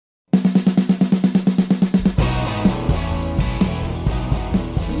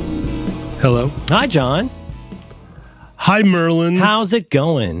Hello. Hi, John. Hi, Merlin. How's it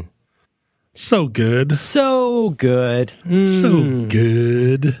going? So good. So good. So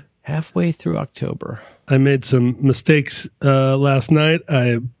good. Halfway through October. I made some mistakes last night.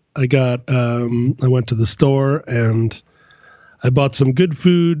 I went to the store and I bought some good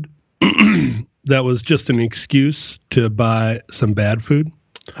food that was just an excuse to buy some bad food.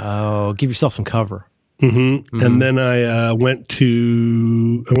 Oh, give yourself some cover. Mm-hmm. And then I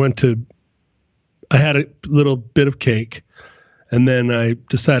I had a little bit of cake, and then I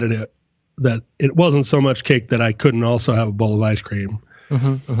decided that it wasn't so much cake that I couldn't also have a bowl of ice cream.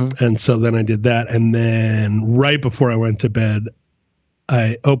 And so then I did that. And then right before I went to bed,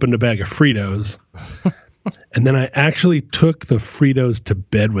 I opened a bag of Fritos. And then I actually took the Fritos to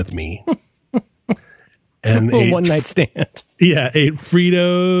bed with me. And one night stand. Yeah, ate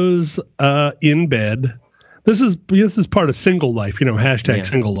Fritos in bed. This is part of single life, hashtag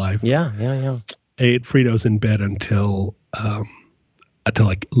single life. Yeah. Ate Fritos in bed until I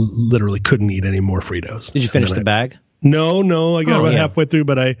literally couldn't eat any more Fritos. Did you finish the bag? No, I got about halfway through,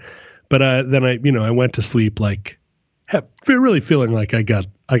 but then I went to sleep really feeling like I got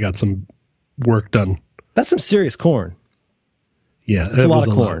some work done. That's some serious corn. Yeah, that's a lot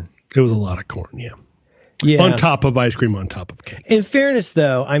of corn. It was a lot of corn. Yeah. Yeah. On top of ice cream, on top of cake. In fairness,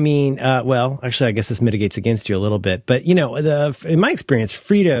 though, I mean, actually, I guess this mitigates against you a little bit. But, in my experience,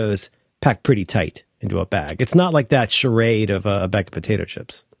 Fritos pack pretty tight into a bag. It's not like that charade of a bag of potato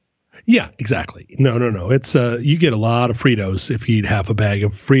chips. Yeah, exactly. No. It's you get a lot of Fritos if you eat half a bag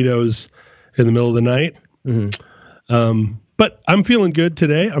of Fritos in the middle of the night. Mm-hmm. But I'm feeling good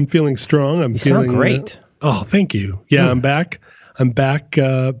today. I'm feeling strong. You sound great. Oh, thank you. Yeah, I'm back. I'm back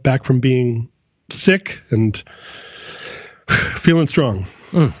from being sick and feeling strong.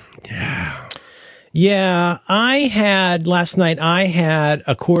 Yeah. Last night I had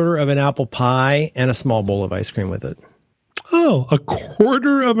a quarter of an apple pie and a small bowl of ice cream with it. Oh, a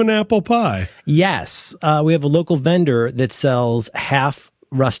quarter of an apple pie. Yes. We have a local vendor that sells half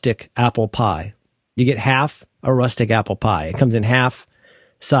rustic apple pie. You get half a rustic apple pie. It comes in half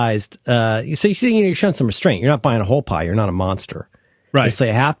sized. So you're showing some restraint. You're not buying a whole pie. You're not a monster. Right. Let's say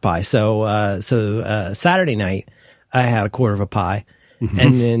a half pie. So Saturday night I had a quarter of a pie,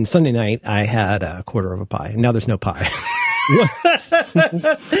 and then Sunday night I had a quarter of a pie. And now there's no pie.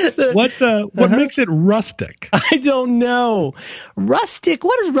 What makes it rustic? I don't know. Rustic.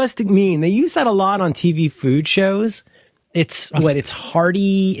 What does rustic mean? They use that a lot on TV food shows. It's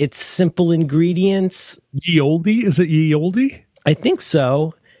hearty. It's simple ingredients. Ye olde? Is it ye olde? I think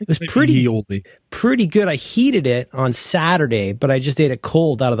so. It was pretty good. I heated it on Saturday, but I just ate it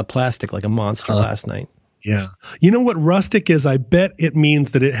cold out of the plastic like a monster last night. Yeah. You know what rustic is? I bet it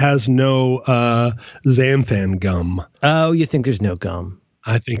means that it has no xanthan gum. Oh, you think there's no gum?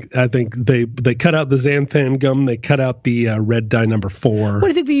 I think they cut out the xanthan gum. They cut out the red dye number 4. What do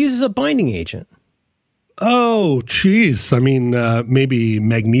you think they use as a binding agent? Oh, geez. I mean, maybe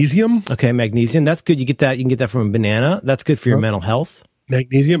magnesium. Okay, magnesium. That's good. You can get that from a banana. That's good for your mental health.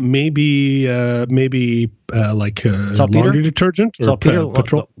 Magnesium, maybe like saltpeter? Laundry detergent or saltpeter.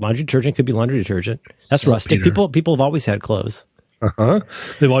 petrol. Laundry detergent could be laundry detergent. That's rustic. People have always had clothes.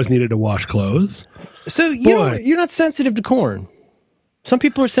 They've always needed to wash clothes. So you're not sensitive to corn. Some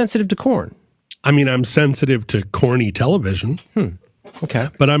people are sensitive to corn. I mean, I'm sensitive to corny television. Okay,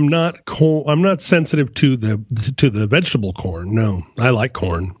 but I'm not sensitive to the vegetable corn. No, I like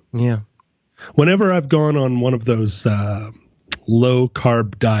corn. Yeah. Whenever I've gone on one of those low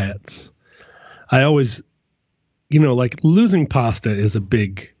carb diets, I always, like losing pasta is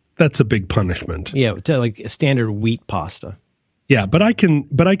that's a big punishment. Yeah, to like standard wheat pasta. Yeah, but I can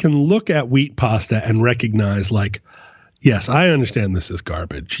look at wheat pasta and recognize yes, I understand this is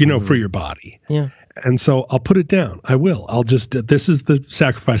garbage, for your body. Yeah. And so I'll put it down. I will. This is the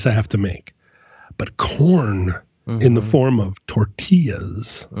sacrifice I have to make. But corn in the form of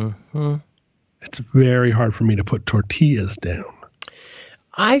tortillas, it's very hard for me to put tortillas down.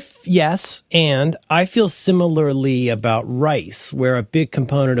 Yes, and I feel similarly about rice, where a big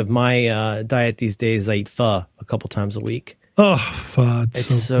component of my diet these days, I eat pho a couple times a week. Oh, pho.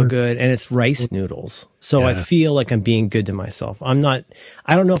 It's so good. And it's rice noodles. So I feel like I'm being good to myself. I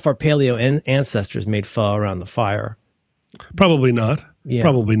don't know if our paleo ancestors made pho around the fire. Probably not. Yeah.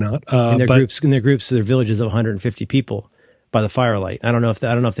 Probably not. In their villages of 150 people by the firelight. I don't know if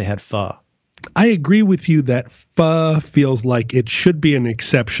they had pho. I agree with you that pho feels like it should be an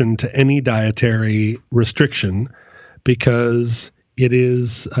exception to any dietary restriction because it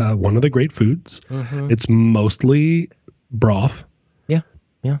is one of the great foods. It's mostly broth.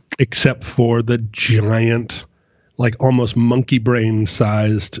 Yeah. Except for the giant like almost monkey brain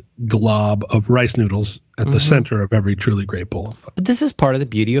sized glob of rice noodles at the center of every truly great bowl of pho. But this is part of the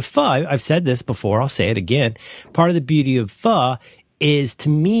beauty of pho. I've said this before. I'll say it again. Part of the beauty of pho is, to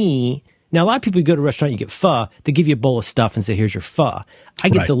me, now a lot of people, you go to a restaurant, you get pho, they give you a bowl of stuff and say, here's your pho. I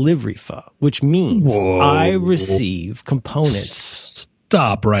get delivery pho, which means I receive components.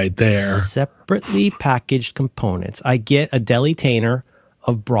 Stop right there. Separately packaged components. I get a deli-tainer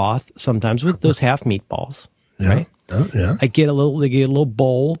of broth, sometimes with those half meatballs. Right? Oh, yeah. They get a little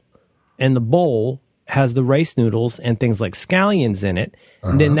bowl, and the bowl has the rice noodles and things like scallions in it.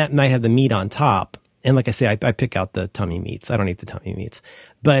 And then that might have the meat on top. And like I say, I pick out the tummy meats. I don't eat the tummy meats.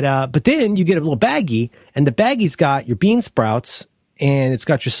 But then you get a little baggie, and the baggie's got your bean sprouts, and it's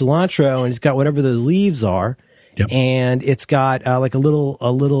got your cilantro, and it's got whatever those leaves are. Yep. And it's got like a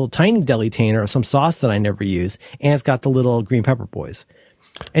little tiny deli-tainer of some sauce that I never use. And it's got the little green pepper boys.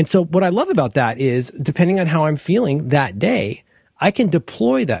 And so what I love about that is, depending on how I'm feeling that day, I can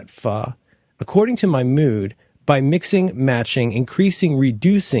deploy that pho according to my mood by mixing, matching, increasing,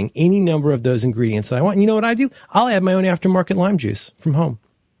 reducing any number of those ingredients that I want. And you know what I do? I'll add my own aftermarket lime juice from home.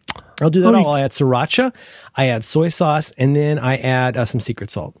 I'll do that all. I'll add sriracha, I add soy sauce, and then I add some secret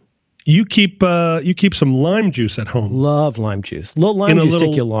salt. You keep some lime juice at home. Love lime juice. Lime juice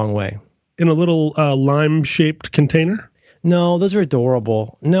take you a long way. In a little lime-shaped container? No, those are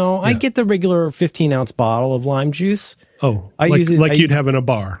adorable. No, I get the regular 15-ounce bottle of lime juice. Oh, you'd have in a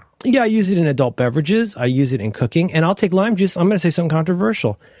bar. Yeah, I use it in adult beverages. I use it in cooking. And I'll take lime juice. I'm going to say something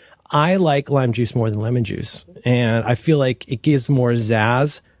controversial. I like lime juice more than lemon juice. And I feel like it gives more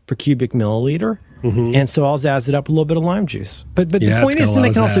zazz per cubic milliliter. And so I'll zazz it up with a little bit of lime juice. But the point is, then I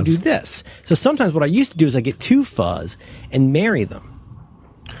can also do this. So sometimes what I used to do is I get two phos and marry them.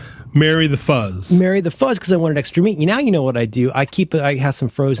 Marry the fuzz because I wanted extra meat. Now you know what I do. I have some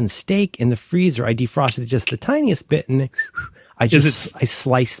frozen steak in the freezer. I defrost it just the tiniest bit, and I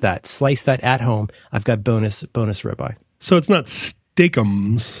slice that at home. I've got bonus ribeye. So it's not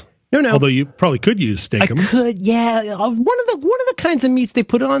steakums. No. Although you probably could use steakum. I could, yeah. One of the kinds of meats they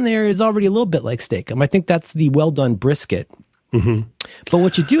put on there is already a little bit like steakum. I think that's the well done brisket. But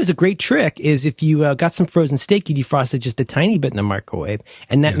what you do is a great trick is if you got some frozen steak, you defrost it just a tiny bit in the microwave,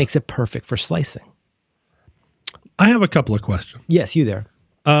 and that makes it perfect for slicing. I have a couple of questions. Yes, you there.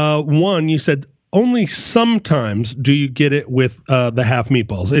 One, you said only sometimes do you get it with the half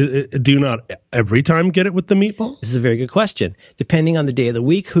meatballs. Do you not every time get it with the meatballs? This is a very good question. Depending on the day of the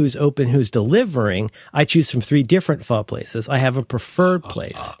week, who's open, who's delivering, I choose from 3 different pho places. I have a preferred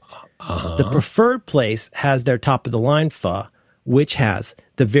place. The preferred place has their top of the line pho, which has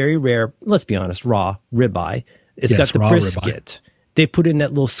the very rare, let's be honest, raw ribeye. It's got the brisket. Ribeye. They put in that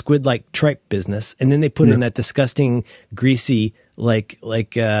little squid-like tripe business, and then they put in that disgusting, greasy, like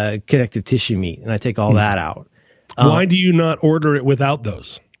connective tissue meat, and I take all that out. Why do you not order it without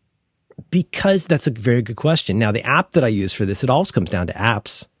those? Because that's a very good question. Now, the app that I use for this, it always comes down to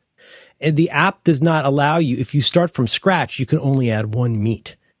apps. And the app does not allow you, if you start from scratch, you can only add one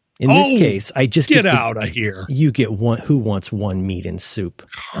meat. In this case, I just get out of here. You get one. Who wants one meat in soup?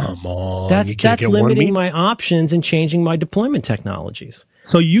 Come on. That's limiting my options and changing my deployment technologies.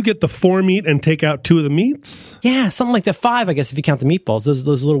 So you get the 4 meat and take out 2 of the meats? Yeah, something like that. 5, I guess, if you count the meatballs. Those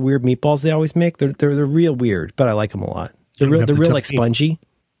little weird meatballs they always make. They're real weird, but I like them a lot. They're real like spongy.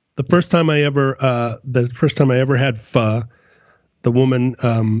 The first time I ever had pho, the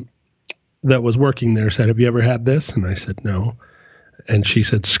woman that was working there said, "Have you ever had this?" And I said, "No." And she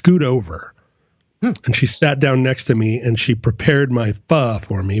said, "Scoot over." And she sat down next to me and she prepared my pho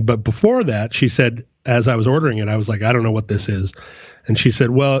for me. But before that, she said, as I was ordering it, I was like, "I don't know what this is." And she said,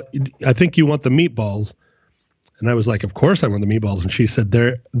 "Well, I think you want the meatballs." And I was like, "Of course I want the meatballs." And she said,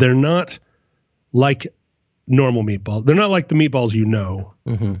 they're not like normal meatballs. They're not like the meatballs you know.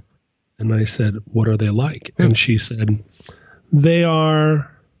 And I said, "What are they like?" And she said, they are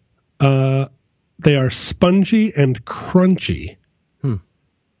spongy and crunchy."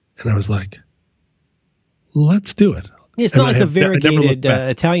 And I was like, "Let's do it." It's not like the variegated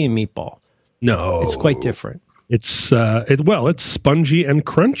Italian meatball. No, it's quite different. It's spongy and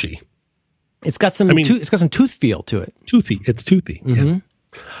crunchy. It's got some it's got some tooth feel to it. It's toothy. Yeah.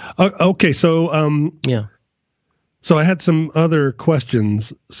 Okay, so so I had some other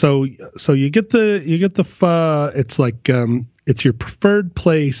questions. So you get the pho. It's like it's your preferred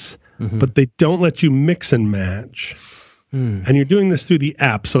place, but they don't let you mix and match. And you're doing this through the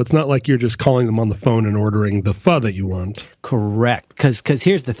app, so it's not like you're just calling them on the phone and ordering the pho that you want. Correct. Because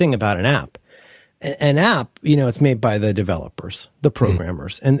here's the thing about an app. An app, it's made by the developers, the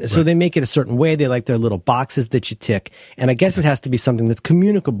programmers. And so they make it a certain way. They like their little boxes that you tick. And I guess it has to be something that's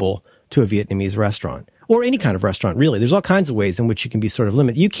communicable to a Vietnamese restaurant. or any kind of restaurant, really. There's all kinds of ways in which you can be sort of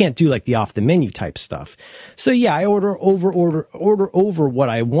limited. You can't do like the off the menu type stuff. So yeah, I order over what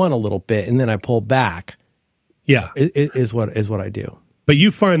I want a little bit, and then I pull back. Yeah, is what I do. But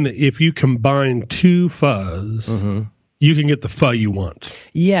you find that if you combine two pho's, you can get the pho you want.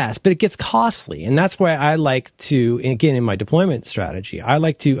 Yes, but it gets costly, and that's why I like to, again, in my deployment strategy, I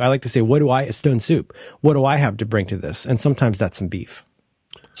like to say, a stone soup? What do I have to bring to this? And sometimes that's some beef.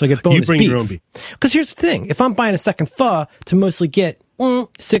 So I get bonus beef. You bring your own beef. Because here's the thing: if I'm buying a second pho to mostly get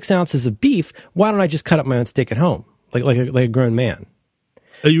 6 ounces of beef, why don't I just cut up my own steak at home, like a grown man?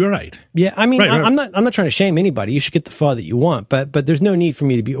 You're right. Yeah, I mean, I'm not trying to shame anybody. You should get the pho that you want, but there's no need for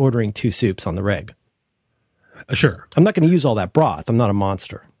me to be ordering 2 soups on the reg. Sure. I'm not going to use all that broth. I'm not a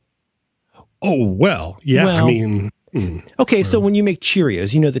monster. Oh, well, yeah. I mean, okay. So when you make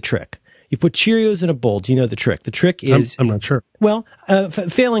Cheerios, you know the trick. You put Cheerios in a bowl. Do you know the trick? The trick is, I'm not sure. Well,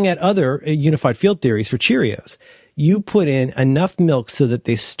 failing at other unified field theories for Cheerios, you put in enough milk so that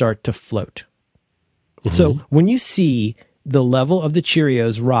they start to float. So when you see the level of the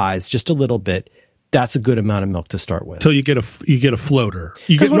Cheerios rise just a little bit, that's a good amount of milk to start with. So you get a floater.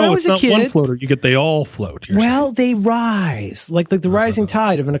 When I was a kid, one floater. You get they all float. They rise like the rising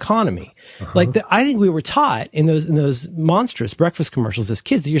tide of an economy. I think we were taught in those monstrous breakfast commercials as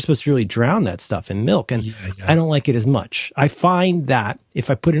kids that you're supposed to really drown that stuff in milk, and I don't like it as much. I find that if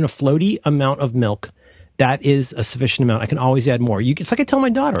I put in a floaty amount of milk, that is a sufficient amount. I can always add more. It's like I tell my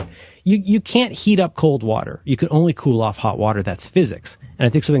daughter, you can't heat up cold water. You can only cool off hot water. That's physics. And I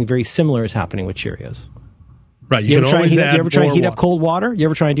think something very similar is happening with Cheerios. Right. You ever try and heat up cold water? You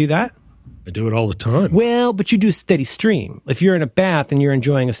ever try and do that? I do it all the time. Well, but you do a steady stream. If you're in a bath and you're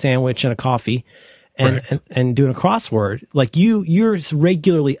enjoying a sandwich and a coffee and doing a crossword, like you're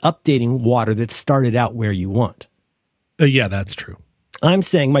regularly updating water that started out where you want. Yeah, that's true. I'm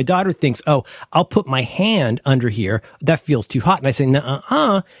saying my daughter thinks, I'll put my hand under here. That feels too hot. And I say,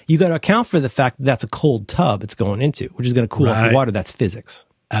 nuh-uh. You got to account for the fact that that's a cold tub it's going into, which is going to cool off the water. That's physics.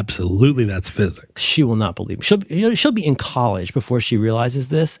 Absolutely, that's physics. She will not believe me. She'll be in college before she realizes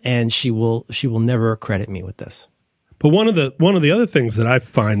this, and she will never credit me with this. But one of the other things that I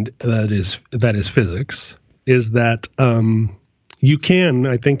find that is physics is that you can,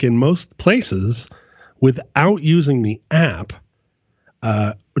 I think, in most places, without using the app,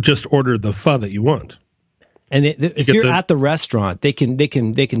 just order the pho that you want. And if you're at the restaurant, they can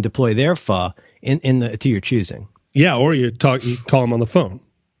deploy their pho to your choosing. Yeah, or you call them on the phone.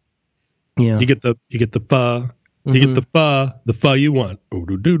 Yeah, you get the pho. You get the pho you want.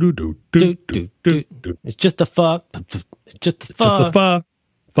 It's just the pho. It's just the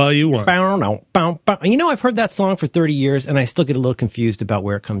pho you want. You know, I've heard that song for 30 years, and I still get a little confused about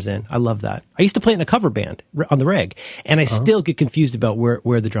where it comes in. I love that. I used to play it in a cover band on the reg, and I still get confused about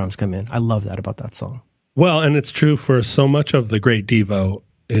where the drums come in. I love that about that song. Well, and it's true for so much of the great Devo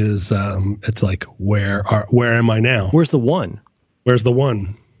is it's like, where am I now? Where's the one? Where's the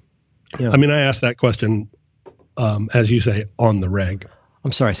one? Yeah. I mean, I asked that question, as you say, on the reg.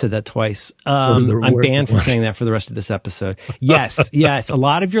 I'm sorry, I said that twice. I'm banned from saying that for the rest of this episode. Yes. A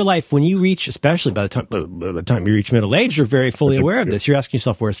lot of your life, when you reach, especially by the time you reach middle age, you're very fully aware of this. You're asking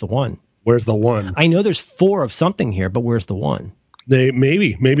yourself, where's the one? Where's the one? I know there's 4 of something here, but where's the one?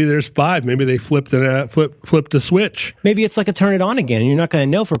 Maybe there's 5. Maybe they flipped a switch. Maybe it's like a turn it on again, and you're not going to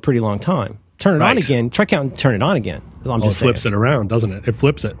know for a pretty long time. Turn it on again. Try counting. Turn it on again. It flips it around, doesn't it? It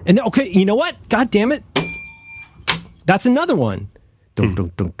flips it. And okay, you know what? God damn it! That's another one.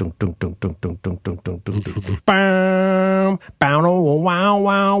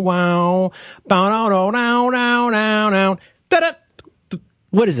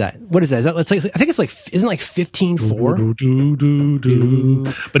 What is that? Is that? I think it's like, isn't it like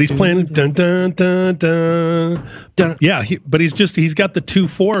 15/4? But he's playing dun dun dun dun. Yeah, he's got the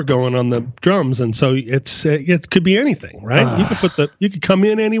 2/4 going on the drums, and so it could be anything, right? You could come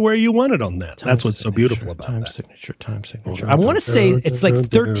in anywhere you wanted on that. That's what's so beautiful about time signature. I want to say it's like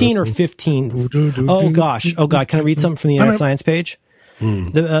 13 or 15. Oh gosh. Oh God. Can I read something from the Internet Science page?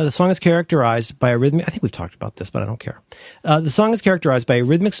 The song is characterized by a rhythmic. I think we've talked about this, but I don't care. The song is characterized by a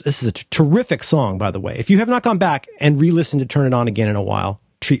rhythmic. This is a terrific song, by the way. If you have not gone back and re-listened to Turn It On Again in a while,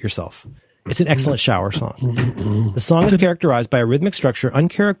 treat yourself. It's an excellent shower song. The song is characterized by a rhythmic structure,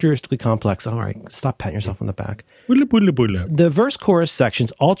 uncharacteristically complex. All right, stop patting yourself on the back. The verse-chorus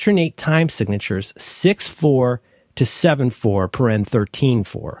sections alternate time signatures 6/4 to 7/4, paren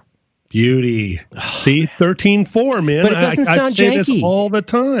 13/4. Beauty. See, 13/4, man. But it doesn't sound janky. I say this all the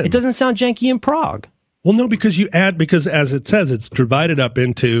time. It doesn't sound janky in Prague. Well, no, because as it says, it's divided up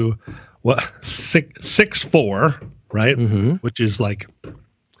into 6/4, right? Mm-hmm. Which is like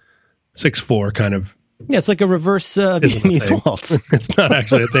 6/4 kind of Yeah, it's like a reverse Viennese waltz. It's not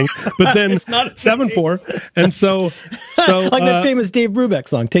actually a thing. But then 7/4, and so like that famous Dave Brubeck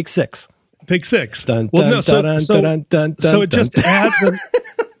song, Take 6. Take 6. Dun, dun, so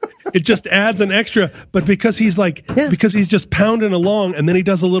it just adds an extra. But because he's because he's just pounding along, and then he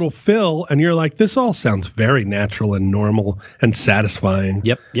does a little fill, and you're like, this all sounds very natural and normal and satisfying.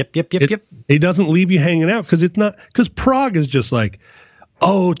 Yep. He doesn't leave you hanging out because prog is just like,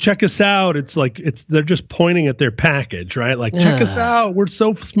 oh, check us out. It's like they're just pointing at their package, right? Like, check us out. We're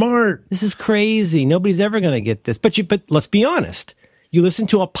so smart. This is crazy. Nobody's ever going to get this. But let's be honest. You listen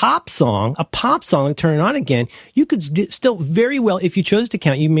to a pop song, turn it on again. You could still very well, if you chose to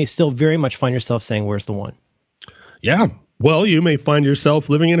count, you may still very much find yourself saying, "Where's the one?" Yeah. Well, you may find yourself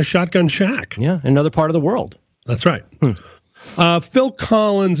living in a shotgun shack. Yeah, another part of the world. That's right. Phil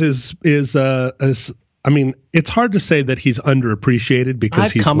Collins is I mean, it's hard to say that he's underappreciated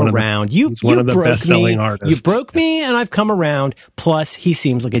because he's come around. He's one of the best-selling artists. You broke me, and I've come around. Plus, he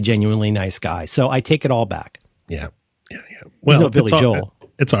seems like a genuinely nice guy, so I take it all back. Yeah. Well, he's no Billy Joel.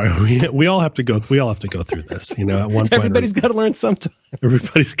 It's all right. We all have to go through this. You know, at one point, everybody's got to learn sometime.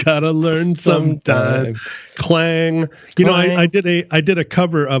 Everybody's got to learn sometime. Clang. You know, I did a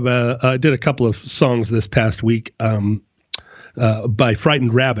cover of I did a couple of songs this past week. By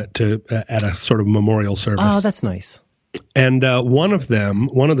Frightened Rabbit at a sort of memorial service. Oh, that's nice. And one of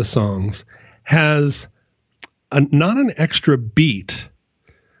the songs has not an extra beat,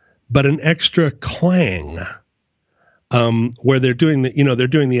 but an extra clang, where they're doing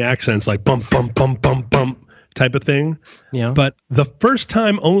the accents like bump bump bump bump bump type of thing. Yeah. But the first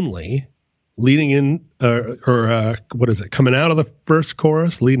time only, leading in what is it? Coming out of the first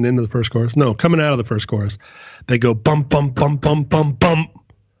chorus, leading into the first chorus. No, coming out of the first chorus. They go bump, bump, bump, bump, bump, bump.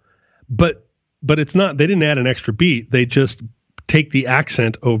 But it's not, they didn't add an extra beat. They just take the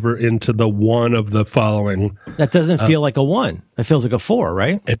accent over into the one of the following. That doesn't feel like a 1. It feels like a 4,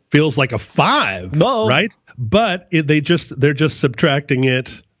 right? It feels like a 5, right? But they're just subtracting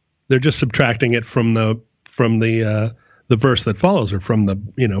it. They're just subtracting it from the verse that follows, or from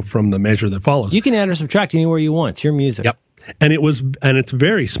the measure that follows. You can add or subtract anywhere you want. It's your music. Yep. And it's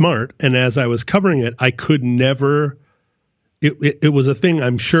very smart. And as I was covering it, I could never, it was a thing,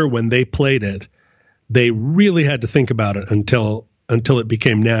 I'm sure when they played it, they really had to think about it until it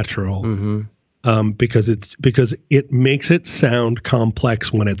became natural. Mm-hmm. Because it makes it sound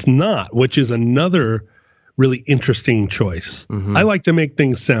complex when it's not, which is another really interesting choice. Mm-hmm. I like to make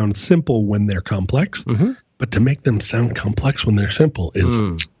things sound simple when they're complex, mm-hmm. but to make them sound complex when they're simple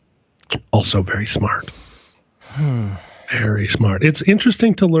is also very smart. Very smart. It's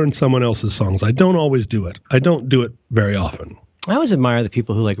interesting to learn someone else's songs. I don't always do it. I don't do it very often. I always admire the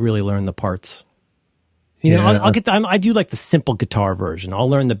people who really learn the parts. You know, I do like the simple guitar version. I'll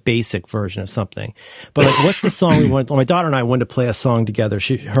learn the basic version of something. But what's the song we wanted? Well, my daughter and I wanted to play a song together.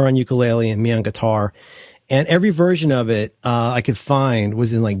 Her on ukulele and me on guitar. And every version of it I could find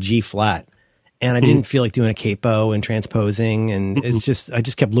was in G flat. And I didn't feel like doing a capo and transposing. And it's just, I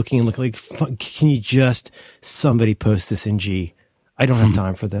just kept looking and looking can you somebody post this in G? I don't have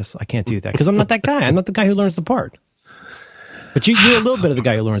time for this. I can't do that because I'm not that guy. I'm not the guy who learns the part. But you're a little bit of the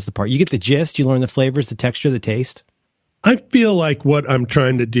guy who learns the part. You get the gist, you learn the flavors, the texture, the taste. I feel like what I'm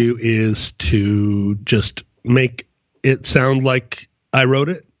trying to do is to just make it sound like I wrote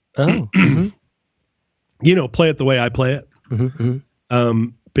it. Oh. Mm-hmm. You know, play it the way I play it. Mm-hmm.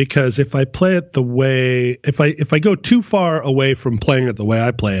 Because if I play it the way, if I go too far away from playing it the way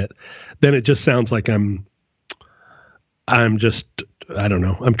I play it, then it just sounds like I'm just, I don't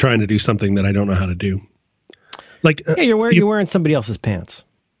know. I'm trying to do something that I don't know how to do. You're wearing somebody else's pants.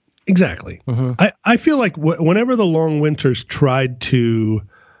 Exactly. Mm-hmm. I feel like whenever the Long Winters tried to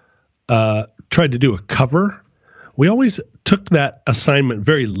do a cover, we always took that assignment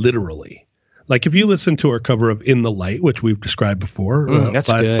very literally. Like if you listen to our cover of "In the Light," which we've described before,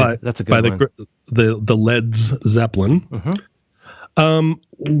 that's good. That's a good one. The Led Zeppelin. Mm-hmm.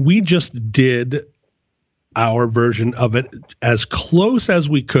 We just did our version of it as close as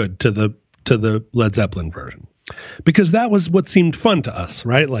we could to the Led Zeppelin version, because that was what seemed fun to us,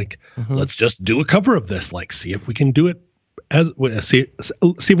 right? Let's just do a cover of this. See if we can do it see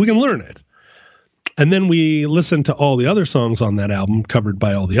if we can learn it. And then we listened to all the other songs on that album covered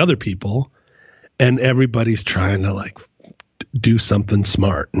by all the other people. And everybody's trying to do something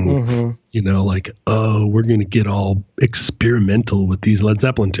smart and, we're going to get all experimental with these Led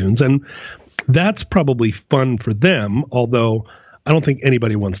Zeppelin tunes. And that's probably fun for them, although I don't think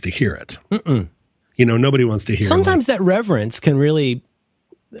anybody wants to hear it. Mm-mm. Nobody wants to hear it. Sometimes that reverence can really,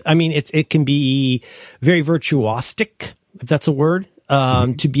 it can be very virtuosic, if that's a word.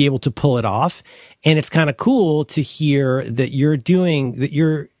 to be able to pull it off. And it's kind of cool to hear that you're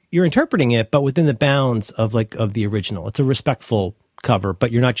interpreting it, but within the bounds of the original. It's a respectful cover,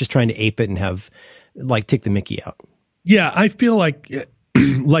 but you're not just trying to ape it and take the Mickey out. Yeah, I feel like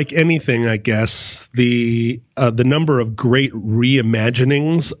anything, I guess, the number of great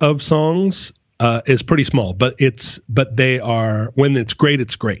reimaginings of songs is pretty small, but they are, when it's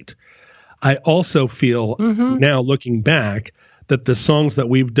great. I also feel now looking back that the songs that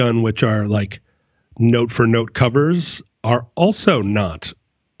we've done, which are like note for note covers, are also not.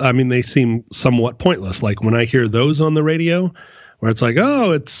 I mean, they seem somewhat pointless. Like when I hear those on the radio, where it's like,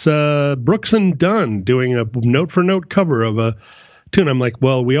 oh, it's Brooks and Dunn doing a note for note cover of a tune. I'm like,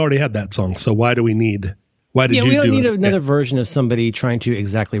 well, we already had that song, so why do we need? Why did you do it? We don't need another version of somebody trying to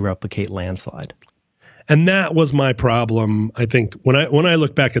exactly replicate Landslide. And that was my problem. I think when I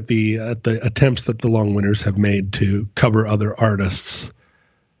look back at the attempts that the Long Winters have made to cover other artists.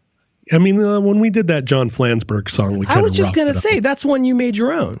 I mean, when we did that John Flansburgh song, I was just gonna say that's one you made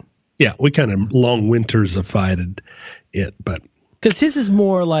your own. Yeah, we kind of Long Winters-ified it, but because his is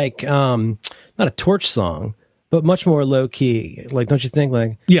more like not a torch song, but much more low key. Like, don't you think?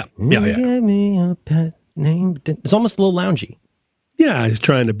 Like, yeah. Give me a pet name. It's almost a little loungy. Yeah, he's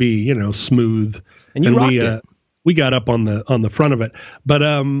trying to be, smooth, and you rocked it. We got up on the front of it, but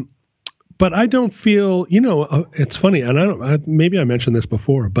I don't feel, it's funny, and maybe I mentioned this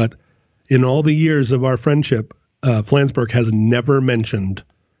before, but in all the years of our friendship, Flansburgh has never mentioned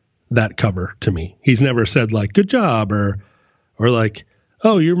that cover to me. He's never said like "good job" or like,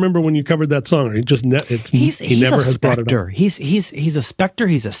 "Oh, you remember when you covered that song?" He just he's never a specter. He's a specter.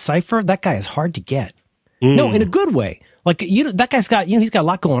 He's a cipher. That guy is hard to get. No, in a good way. Like that guy's got he's got a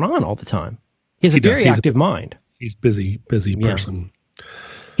lot going on all the time. He has a very active mind. He's busy person.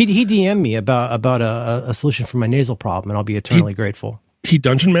 He DM'd me about a solution for my nasal problem, and I'll be eternally grateful. He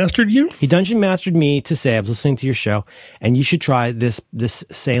dungeon mastered you? He dungeon mastered me to say I was listening to your show, and you should try this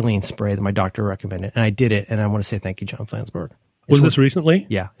saline spray that my doctor recommended, and I did it, and I want to say thank you, John Flansburgh. Was this recently?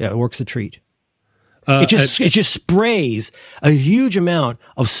 Yeah, it works a treat. It just sprays a huge amount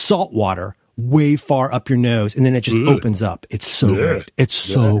of salt water way far up your nose, and then it just opens up. It's so great. It's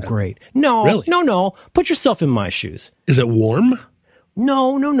so great. No, really? No. Put yourself in my shoes. Is it warm?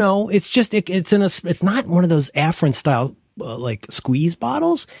 No. It's just it's not one of those Afrin style like squeeze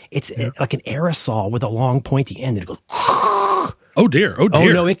bottles. It's like an aerosol with a long pointy end. And it goes. Oh dear. Oh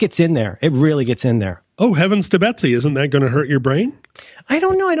no, it gets in there. It really gets in there. Oh heavens to Betsy! Isn't that going to hurt your brain? I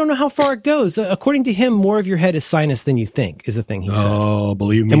don't know. I don't know how far it goes. According to him, more of your head is sinus than you think is the thing he said. Oh,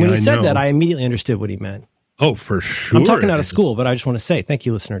 believe me. And when he said that, I immediately understood what he meant. Oh, for sure. I'm talking out of school, but I just want to say thank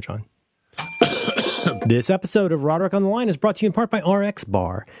you, listener John. This episode of Roderick on the Line is brought to you in part by RX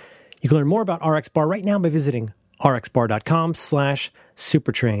Bar. You can learn more about RX Bar right now by visiting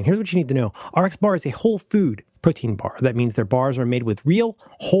rxbar.com/supertrain. Here's what you need to know. RX Bar is a whole food protein bar. That means their bars are made with real,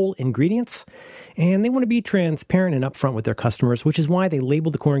 whole ingredients, and they want to be transparent and upfront with their customers, which is why they label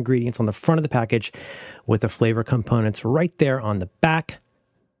the core ingredients on the front of the package with the flavor components right there on the back.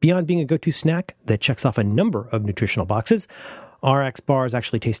 Beyond being a go-to snack that checks off a number of nutritional boxes, RX bars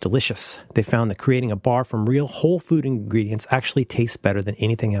actually taste delicious. They found that creating a bar from real whole food ingredients actually tastes better than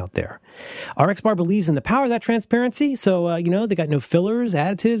anything out there. RX Bar believes in the power of that transparency, so, they got no fillers,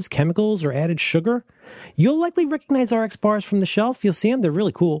 additives, chemicals, or added sugar. You'll likely recognize RX bars from the shelf. You'll see them. They're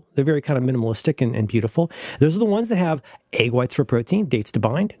really cool. They're very kind of minimalistic and beautiful. Those are the ones that have egg whites for protein, dates to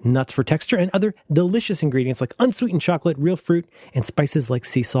bind, nuts for texture, and other delicious ingredients like unsweetened chocolate, real fruit, and spices like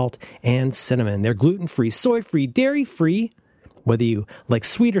sea salt and cinnamon. They're gluten-free, soy-free, dairy-free. Whether you like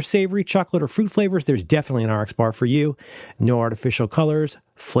sweet or savory, chocolate or fruit flavors, there's definitely an RX bar for you. No artificial colors,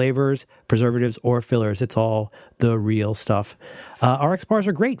 flavors, preservatives, or fillers. It's all the real stuff. RX bars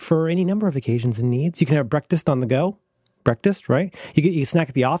are great for any number of occasions and needs. You can have breakfast on the go. Breakfast, right? You can snack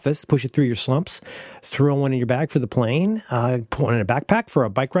at the office, push it through your slumps, throw one in your bag for the plane, put one in a backpack for a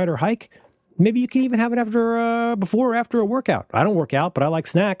bike ride or hike. Maybe you can even have it before or after a workout. I don't work out, but I like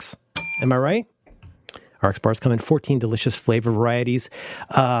snacks. Am I right? RX bars come in 14 delicious flavor varieties.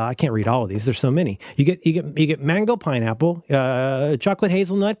 I can't read all of these. There's so many. You get mango pineapple, chocolate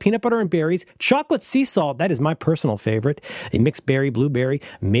hazelnut, peanut butter and berries, chocolate sea salt. That is my personal favorite. A mixed berry, blueberry,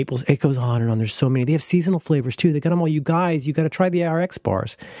 maples. It goes on and on. There's so many. They have seasonal flavors too. They got them all. You guys, you got to try the RX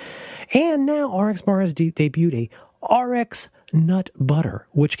bars. And now RX Bar has debuted a RX Nut Butter,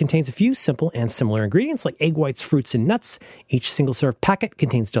 which contains a few simple and similar ingredients like egg whites, fruits, and nuts. Each single-serve packet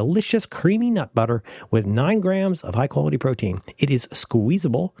contains delicious, creamy nut butter with 9 grams of high-quality protein. It is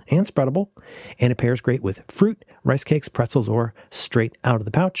squeezable and spreadable, and it pairs great with fruit, rice cakes, pretzels, or straight out of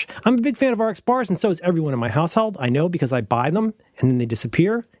the pouch. I'm a big fan of RX bars, and so is everyone in my household. I know because I buy them, and then they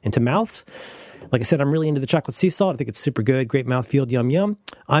disappear into mouths. Like I said, I'm really into the chocolate sea salt. I think it's super good. Great mouthfeel, yum, yum.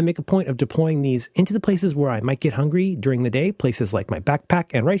 I make a point of deploying these into the places where I might get hungry during the day, places like my backpack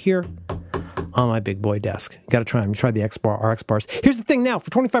and right here on my big boy desk. Got to try them. Try the RX bars. Here's the thing now.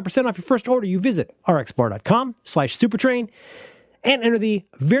 For 25% off your first order, you visit rxbar.com/supertrain and enter the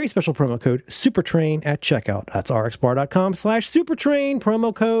very special promo code SUPERTRAIN at checkout. That's rxbar.com/supertrain,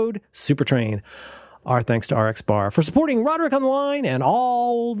 promo code SUPERTRAIN. Our thanks to RX Bar for supporting Roderick on the Line and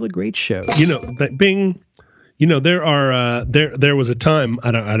all the great shows. There are there was a time, I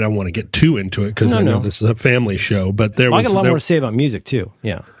don't want to get too into it because I know this is a family show, but I got a lot more to say about music too.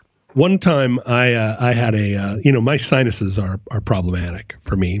 Yeah. One time I had my sinuses are problematic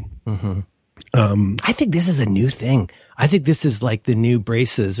for me. Mm-hmm. I think this is a new thing. I think this is like the new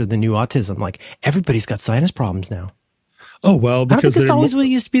braces or the new autism. Like everybody's got sinus problems now. Oh, well, because I don't think this always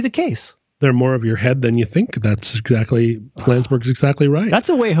used to be the case. They're more of your head than you think. Flansburgh's exactly right. That's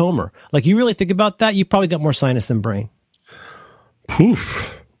a way homer. Like you really think about that, you probably got more sinus than brain. Poof.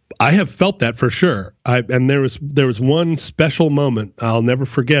 I have felt that for sure. And there was one special moment, I'll never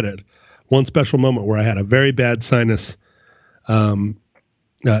forget it. One special moment where I had a very bad sinus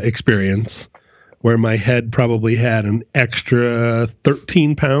experience where my head probably had an extra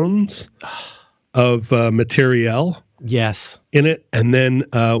 13 pounds of material. Yes. In it. And then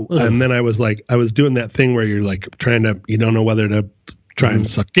I was doing that thing where you're like you don't know whether to try and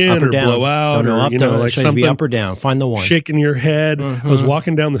suck in or blow out. Don't know up, like something be up or down. Find the one. Shaking your head. Mm-hmm. I was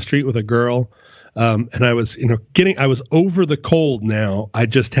walking down the street with a girl, and I was, I was over the cold now. I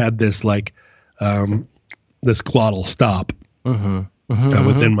just had this this glottal stop. Mm-hmm.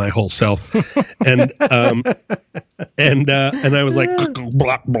 Within my whole self, and I was like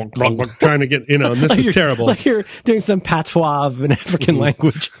trying to get, and this is terrible. Like you're doing some patois of an African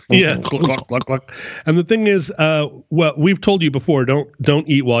language. Yeah, and the thing is, well, we've told you before, don't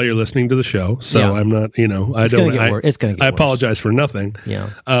eat while you're listening to the show. So I'm not, it's gonna get worse. I apologize for nothing. Yeah.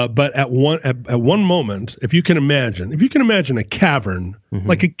 But at one moment, if you can imagine a cavern,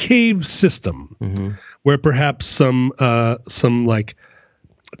 like a cave system, where perhaps some like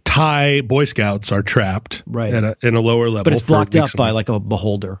Thai Boy Scouts are trapped in a lower level. But it's blocked up by like a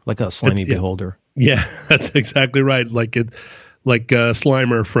beholder, like a slimy beholder. Yeah, that's exactly right. Like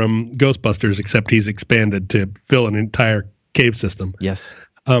Slimer from Ghostbusters, except he's expanded to fill an entire cave system. Yes.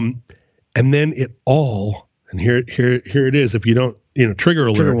 And then it all, and here it is. If you don't, trigger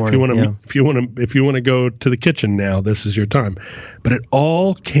alert. Warning, if you want to go to the kitchen now, this is your time. But it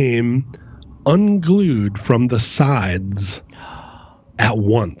all came unglued from the sides at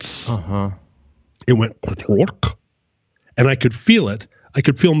once. It went, and I could feel it. I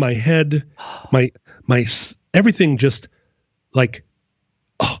could feel my head, my everything just like,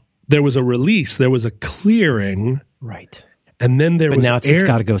 there was a release, there was a clearing. Right. And then but now it's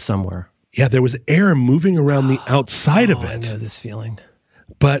got to go somewhere. Yeah, there was air moving around the outside of it. I know this feeling.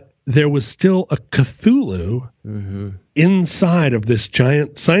 But there was still a Cthulhu inside of this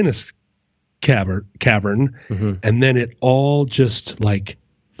giant sinus cavern, and then it all just like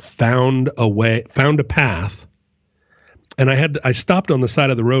found a path. And I stopped on the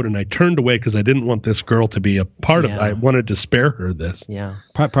side of the road and I turned away because I didn't want this girl to be a part of it. I wanted to spare her this. Yeah.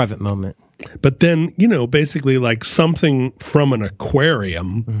 Private moment. But then, basically like something from an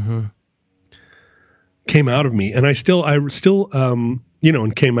aquarium came out of me, and I still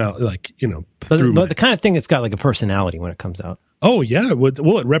and came out like, but the kind of thing that's got like a personality when it comes out. Oh yeah.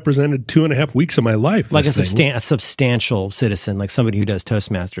 Well, it represented 2.5 weeks of my life. Like a substantial citizen, like somebody who does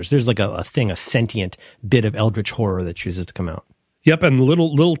Toastmasters. There's like a sentient bit of eldritch horror that chooses to come out. Yep. And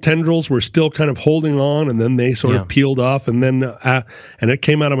little tendrils were still kind of holding on, and then they sort of peeled off, and then, and it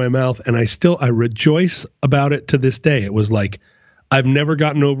came out of my mouth, and I rejoice about it to this day. It was like, I've never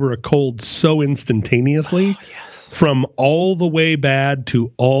gotten over a cold so instantaneously. Oh, yes. From all the way bad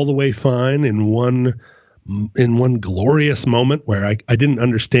to all the way fine in one glorious moment where I didn't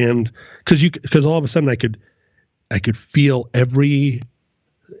understand, because all of a sudden I could feel every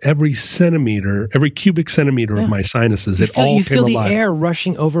centimeter, every cubic centimeter of my sinuses. You feel the air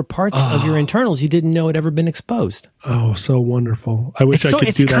rushing over parts of your internals you didn't know had ever been exposed. Oh, so wonderful. I wish I could do that.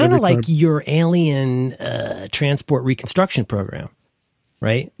 It's kind of like your alien transport reconstruction program.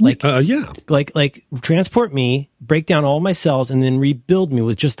 Right? Like, like transport me, break down all my cells, and then rebuild me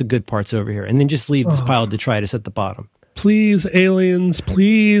with just the good parts over here, and then just leave this pile of detritus at the bottom. Please, aliens,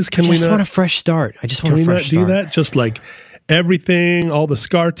 please, I just want a fresh start. I just want a fresh start. Do that? Just like everything, all the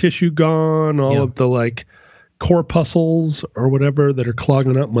scar tissue gone, all of the like corpuscles or whatever that are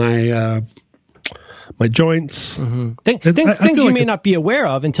clogging up my my joints. Things you may not be aware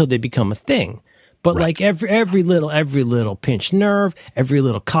of until they become a thing. But like every little pinched nerve, every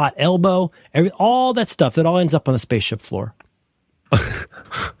little caught elbow, all that stuff that all ends up on the spaceship floor.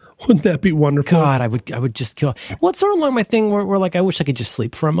 Wouldn't that be wonderful? God, I would just kill. Well, it's sort of like my thing where like I wish I could just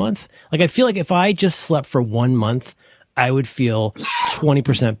sleep for a month. Like I feel like if I just slept for 1 month, I would feel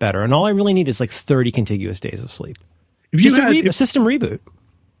 20% better. And all I really need is like 30 contiguous days of sleep. A system reboot.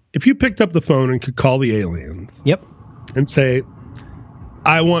 If you picked up the phone and could call the aliens. Yep. And say,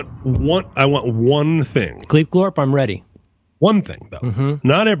 I want one thing. Gleep Glorp, I'm ready. One thing though,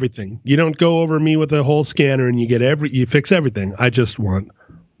 not everything. You don't go over me with a whole scanner and you fix everything. I just want,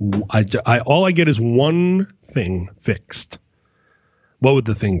 all I get is one thing fixed. What would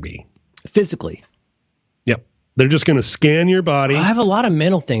the thing be? Physically. Yep. They're just going to scan your body. I have a lot of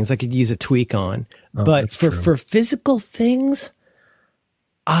mental things I could use a tweak on, but for physical things,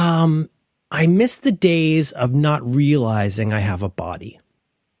 I miss the days of not realizing I have a body.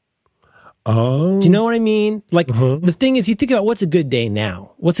 Oh. Do you know what I mean? Like the thing is, you think about what's a good day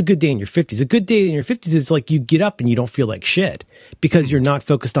now? What's a good day in your 50s? A good day in your 50s is like you get up and you don't feel like shit because you're not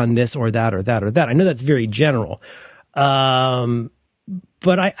focused on this or that or that or that. I know that's very general.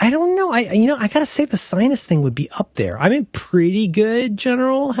 But I don't know. I gotta say the sinus thing would be up there. I'm in pretty good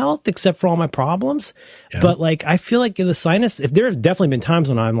general health except for all my problems. Yeah. But like, I feel like the sinus, if there have definitely been times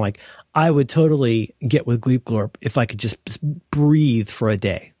when I'm like, I would totally get with Gleep Glorp if I could just breathe for a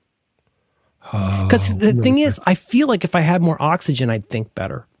day. Because the thing is, I feel like if I had more oxygen, I'd think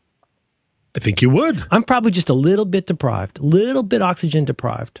better. I think you would. I'm probably just a little bit deprived, little bit oxygen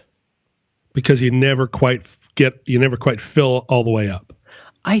deprived. Because you never quite fill all the way up.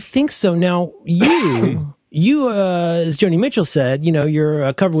 I think so. Now, you, as Joni Mitchell said,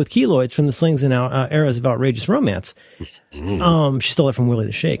 you're covered with keloids from the slings and eras of outrageous romance. She stole it from Willie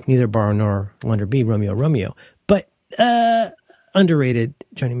the Shake. Neither bar nor Wonder B, Romeo. But, underrated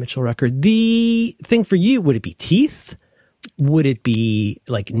Joni Mitchell record. The thing for you, would it be teeth? Would it be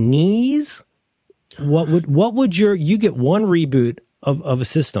like knees? What would you get one reboot of a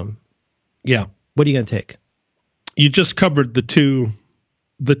system? Yeah. What are you going to take? You just covered the two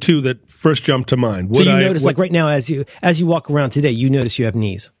that first jumped to mind. So you notice, like right now, as you walk around today, you notice you have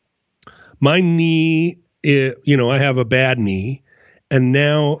knees. My knee, I have a bad knee, and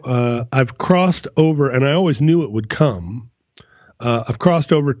now I've crossed over, and I always knew it would come. I've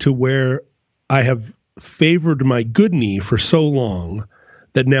crossed over to where I have favored my good knee for so long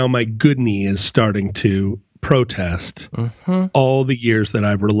that now my good knee is starting to protest all the years that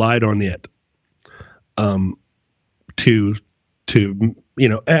I've relied on it. And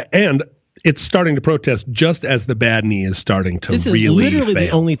it's starting to protest just as the bad knee is starting to really fail. This is literally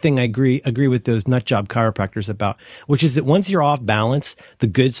the only thing I agree with those nut job chiropractors about, which is that once you're off balance, the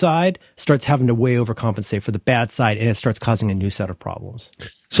good side starts having to way overcompensate for the bad side, and it starts causing a new set of problems.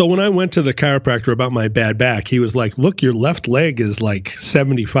 So when I went to the chiropractor about my bad back, he was like, look, your left leg is like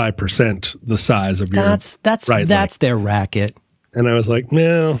 75% the size of your right leg. That's their racket. And I was like,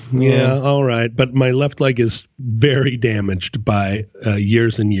 yeah, all right. But my left leg is very damaged by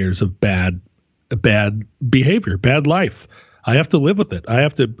years and years of bad behavior, bad life. I have to live with it. I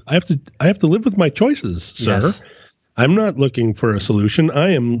have to live with my choices, sir. Yes. I'm not looking for a solution.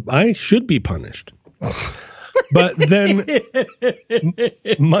 I should be punished. But then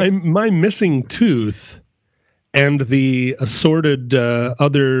my missing tooth and the assorted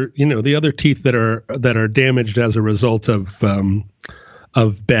other teeth that are damaged as a result of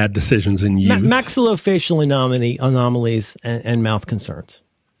bad decisions in youth. Maxillofacial anomalies and mouth concerns.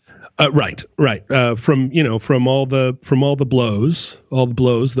 Right. From all the blows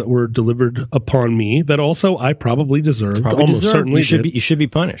that were delivered upon me that also I probably deserved. Certainly you should be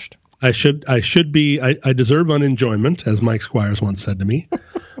punished. I should be. I deserve unenjoyment, as Mike Squires once said to me.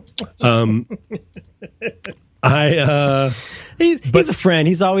 He's a friend.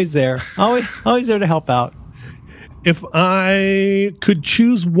 He's always there. Always there to help out. If I could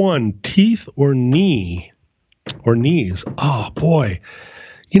choose one, teeth or knees, oh boy,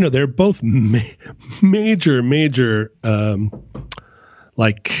 they're both major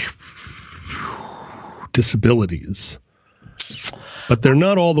like disabilities, but they're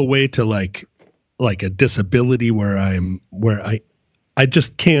not all the way to like a disability where I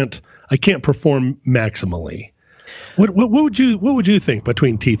just can't perform maximally. What would you think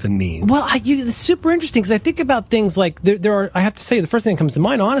between teeth and knees? Well, it's super interesting because I think about things like there are. I have to say, the first thing that comes to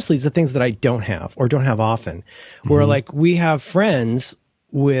mind, honestly, is the things that I don't have or don't have often. Where like we have friends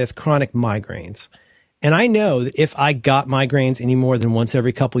with chronic migraines, and I know that if I got migraines any more than once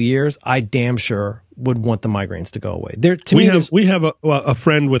every couple years, I damn sure would want the migraines to go away. We have a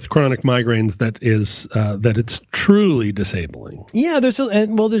friend with chronic migraines that is that it's truly disabling. Yeah,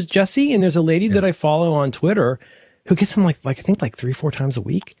 there's Jesse, and there's a lady that I follow on Twitter who gets them like I think 3-4 times a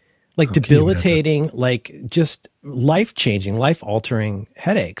week. Like debilitating, like just life-changing, life-altering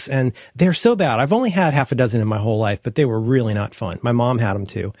headaches. And they're so bad. I've only had half a dozen in my whole life, but they were really not fun. My mom had them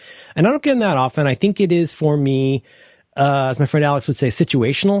too. And I don't get them that often. I think it is for me, as my friend Alex would say,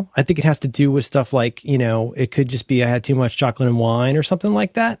 situational. I think it has to do with stuff like, it could just be I had too much chocolate and wine or something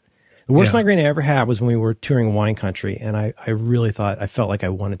like that. The worst migraine I ever had was when we were touring wine country, and I really thought I felt like I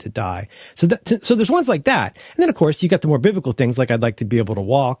wanted to die. So there's ones like that. And then, of course, you got the more biblical things like I'd like to be able to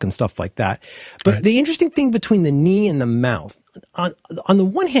walk and stuff like that. But the interesting thing between the knee and the mouth, on the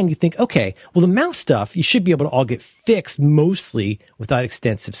one hand, you think, okay, well, the mouth stuff, you should be able to all get fixed mostly without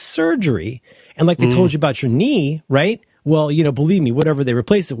extensive surgery. And like they told you about your knee, right? Well, believe me, whatever they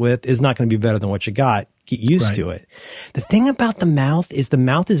replace it with is not going to be better than what you got. Get used to it. The thing about the mouth is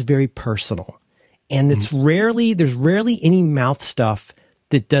very personal. And there's rarely any mouth stuff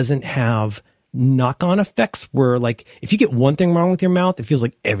that doesn't have knock-on effects where, like, if you get one thing wrong with your mouth, it feels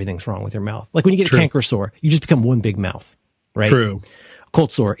like everything's wrong with your mouth. Like when you get a canker sore, you just become one big mouth, right? True.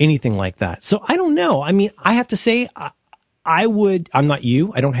 Cold sore, anything like that. So I don't know. I mean, I have to say, I'm not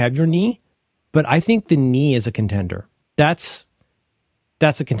you. I don't have your knee, but I think the knee is a contender. That's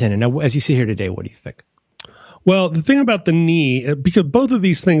a contender. Now, as you sit here today, what do you think? Well, the thing about the knee, because both of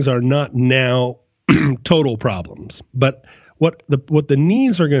these things are not now total problems, but what the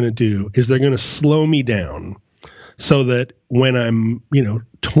knees are going to do is they're going to slow me down so that when I'm,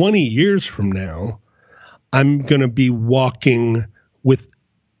 20 years from now, I'm going to be walking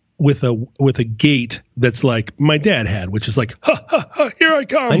with a gait that's like my dad had, which is like, ha, ha, ha, here I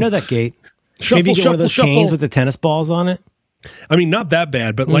come. I know that gait. Shuffle, maybe get one of those shuffle. canes with the tennis balls on it. I mean, not that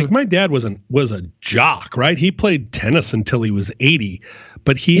bad, but like my dad was a jock, right? He played tennis until he was 80,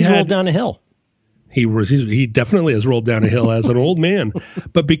 but he's rolled down a hill. He definitely has rolled down a hill as an old man,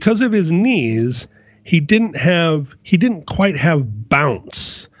 but because of his knees, he didn't quite have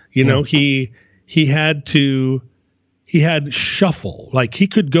bounce. He had shuffle. Like he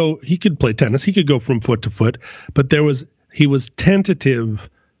could play tennis. He could go from foot to foot, but he was tentative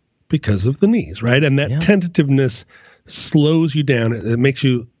because of the knees, right? And that tentativeness slows you down. It makes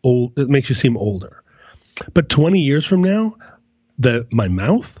you old. It makes you seem older. But 20 years from now, my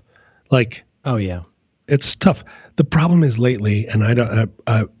mouth, like, oh yeah, it's tough. The problem is lately, and I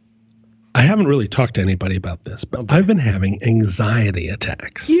haven't really talked to anybody about this, but I've been having anxiety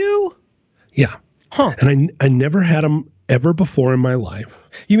attacks. You? Yeah. Huh. And I never had them ever before in my life.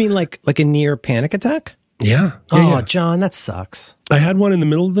 You mean like a near panic attack? Yeah. Oh, John, that sucks. I had one in the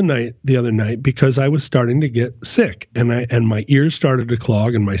middle of the night the other night because I was starting to get sick, and my ears started to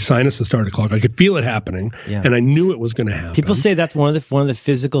clog and my sinuses started to clog. I could feel it happening, and I knew it was going to happen. People say that's one of the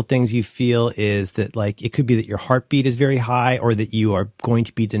physical things you feel is that, like, it could be that your heartbeat is very high or that you are going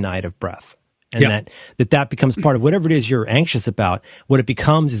to be denied of breath. And that becomes part of whatever it is you're anxious about. What it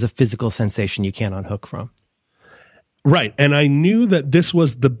becomes is a physical sensation you can't unhook from. Right. And I knew that this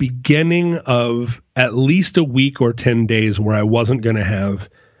was the beginning of at least a week or 10 days where I wasn't going to have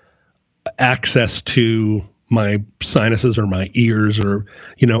access to my sinuses or my ears or,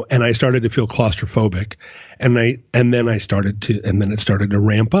 and I started to feel claustrophobic and then it started to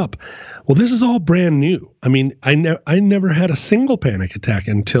ramp up. Well, this is all brand new. I mean, I never had a single panic attack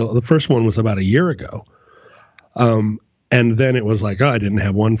until the first one was about a year ago. And then it was like, I didn't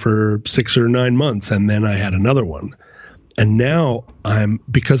have one for 6 or 9 months. And then I had another one. And now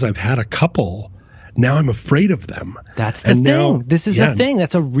because I've had a couple, now I'm afraid of them. That's the thing. This is a thing.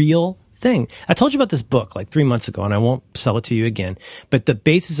 That's a real thing. I told you about this book like 3 months ago, and I won't sell it to you again. But the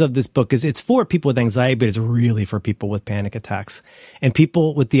basis of this book is it's for people with anxiety, but it's really for people with panic attacks. And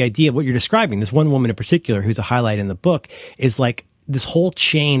people with the idea of what you're describing, this one woman in particular who's a highlight in the book, is like this whole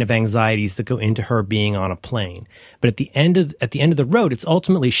chain of anxieties that go into her being on a plane. But at the end of the road, it's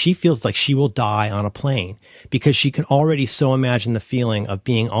ultimately she feels like she will die on a plane because she can already so imagine the feeling of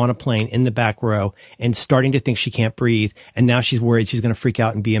being on a plane in the back row and starting to think she can't breathe. And now she's worried she's going to freak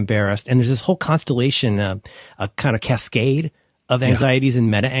out and be embarrassed. And there's this whole constellation, a kind of cascade of anxieties and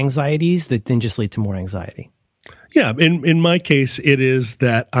meta anxieties that then just lead to more anxiety. Yeah. In my case, it is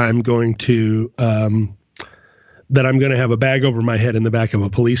that I'm going to, have a bag over my head in the back of a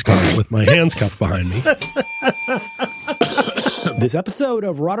police car with my hands cuffed behind me. This episode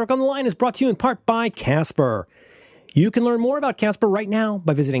of Roderick on the Line is brought to you in part by Casper. You can learn more about Casper right now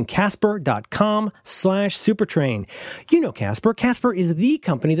by visiting casper.com/supertrain. You know Casper. Casper is the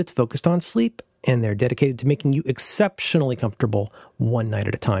company that's focused on sleep. and they're dedicated to making you exceptionally comfortable one night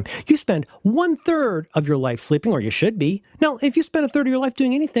at a time. You spend 1/3 of your life sleeping, or you should be. Now, if you spend 1/3 of your life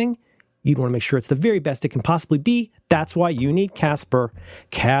doing anything, you'd want to make sure it's the very best it can possibly be. That's why you need Casper.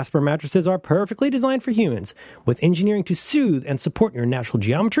 Casper mattresses are perfectly designed for humans, with engineering to soothe and support your natural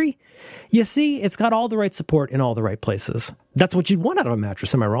geometry. You see, it's got all the right support in all the right places. That's what you'd want out of a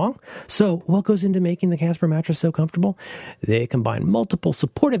mattress, am I wrong? So what goes into making the Casper mattress so comfortable? They combine multiple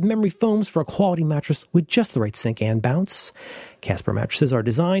supportive memory foams for a quality mattress with just the right sink and bounce. Casper mattresses are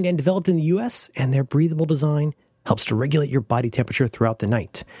designed and developed in the U.S., and their breathable design helps to regulate your body temperature throughout the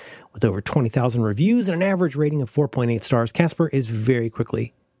night. With over 20,000 reviews and an average rating of 4.8 stars, Casper is very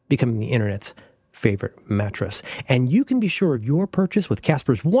quickly becoming the internet's favorite mattress. And you can be sure of your purchase with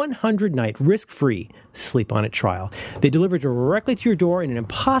Casper's 100-night risk-free Sleep On It trial. They deliver directly to your door in an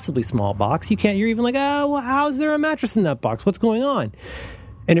impossibly small box. You're even like, oh, well, how's there a mattress in that box? What's going on?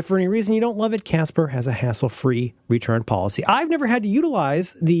 And if for any reason you don't love it, Casper has a hassle-free return policy. I've never had to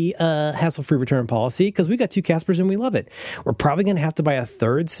utilize the hassle-free return policy because we got 2 Caspers and we love it. We're probably going to have to buy a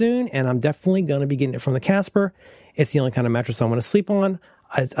 3rd soon, and I'm definitely going to be getting it from the Casper. It's the only kind of mattress I want to sleep on.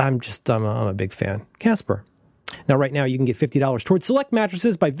 I'm a big fan. Casper. Now, right now, you can get $50 towards select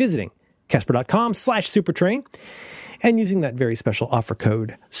mattresses by visiting Casper.com/supertrain and using that very special offer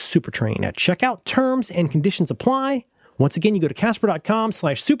code SUPERTRAIN at checkout. Terms and conditions apply. Once again, you go to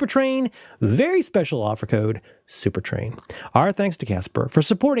Casper.com/supertrain, very special offer code SUPERTRAIN. Our thanks to Casper for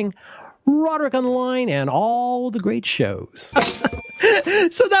supporting Roderick on the Line and all the great shows.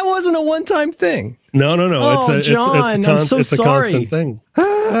 So that wasn't a one-time thing. No. Oh, John, I'm so sorry. It's a constant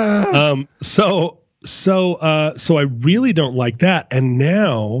thing. So I really don't like that. And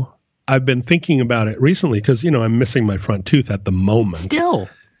now I've been thinking about it recently because, I'm missing my front tooth at the moment. Still.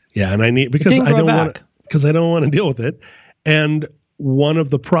 Yeah, and I need, because I don't want to deal with it. And one of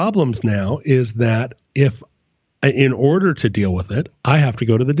the problems now is that in order to deal with it, I have to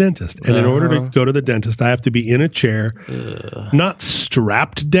go to the dentist. And in order to go to the dentist, I have to be in a chair, not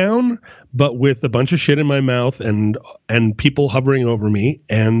strapped down, but with a bunch of shit in my mouth and people hovering over me.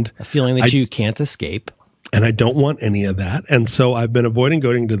 And a feeling that you can't escape. And I don't want any of that. And so I've been avoiding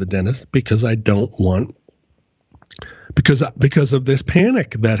going to the dentist because I don't want, because of this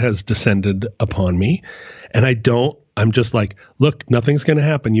panic that has descended upon me. And I'm just like, look, nothing's going to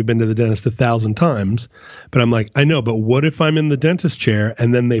happen. You've been to the dentist 1,000 times. But I'm like, I know, but what if I'm in the dentist chair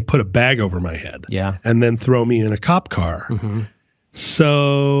and then they put a bag over my head? Yeah. And then throw me in a cop car. Mm-hmm.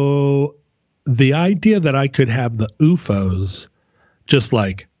 So the idea that I could have the UFOs just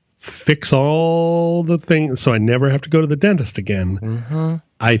like fix all the things so I never have to go to the dentist again. Mm-hmm.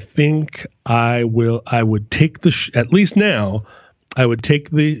 I think I would take at least now, I would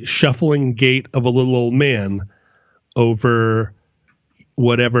take the shuffling gait of a little old man over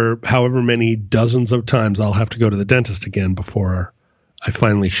however many dozens of times I'll have to go to the dentist again before I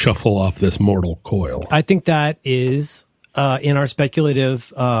finally shuffle off this mortal coil. I think that is, in our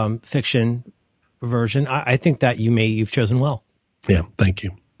speculative fiction version, I think that you've chosen well. Yeah, thank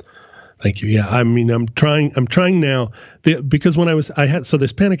you. Thank you. Yeah, I mean, I'm trying now because when I had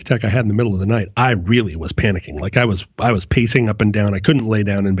this panic attack I had in the middle of the night, I really was panicking. Like I was pacing up and down. I couldn't lay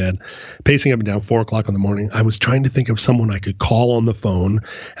down in bed, pacing up and down 4:00 in the morning. I was trying to think of someone I could call on the phone,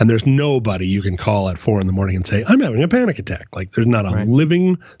 and there's nobody you can call at 4 a.m. and say, I'm having a panic attack. Like there's not a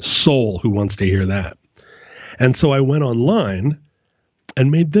living soul who wants to hear that. And so I went online and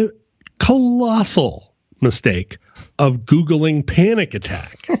made the colossal mistake of Googling panic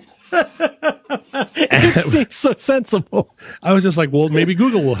attack. It seems so sensible. I was just like, well, maybe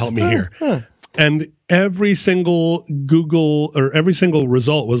Google will help me here. And every single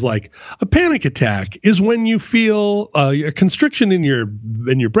result was like, a panic attack is when you feel a constriction in your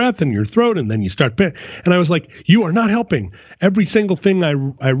breath and your throat, and then you start and I was like, you are not helping. Every single thing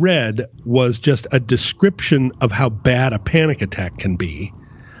I read was just a description of how bad a panic attack can be.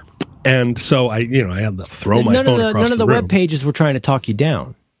 And so I had to throw my phone across the room. None of the web pages were trying to talk you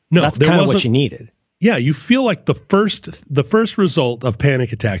down. No, that's kind of what you needed. Yeah, you feel like the first result of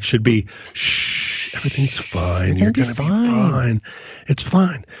panic attack should be, shh, everything's fine. You're gonna be fine. It's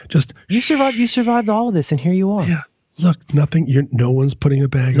fine. Just you survived all of this, and here you are. Yeah. Look, no one's putting a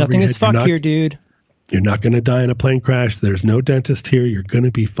bag over your head. Nothing is fucked here, dude. You're not going to die in a plane crash. There's no dentist here. You're going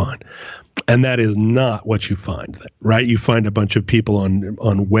to be fine. And that is not what you find, right? You find a bunch of people on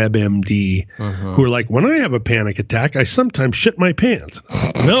WebMD who are like, when I have a panic attack, I sometimes shit my pants.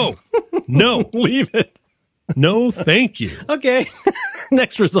 No, leave it. No, thank you. Okay.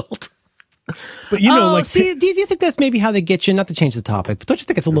 Next result. But do you think that's maybe how they get you? Not to change the topic, but don't you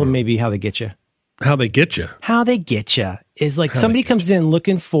think it's a little maybe how they get you? How they get you? How they get you is like somebody comes in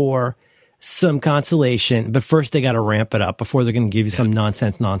looking for some consolation, but first they got to ramp it up before they're going to give you some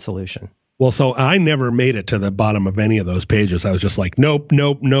nonsense non-solution. Well, so I never made it to the bottom of any of those pages. I was just like, nope,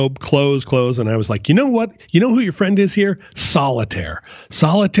 close. And I was like, you know what? You know who your friend is here? Solitaire.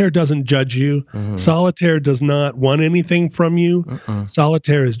 Solitaire doesn't judge you. Mm-hmm. Solitaire does not want anything from you.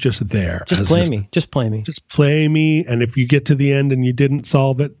 Solitaire is just there. Just play me. Just play me. Just play me. And if you get to the end and you didn't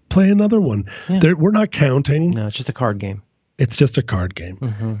solve it, play another one. Yeah. We're not counting. No, it's just a card game. It's just a card game.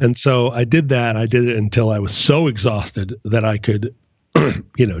 Mm-hmm. And so I did that. I did it until I was so exhausted that I could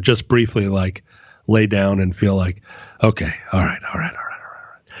just briefly like lay down and feel like, okay, all right.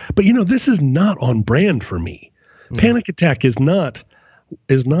 But this is not on brand for me. Panic attack is not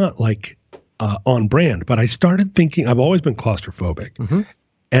like on brand, but I started thinking, I've always been claustrophobic. Mm-hmm.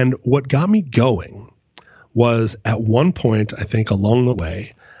 And what got me going was at one point, I think along the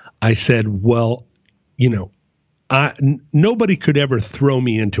way, I said, well, nobody could ever throw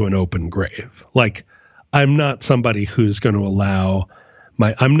me into an open grave. Like, I'm not somebody who's going to allow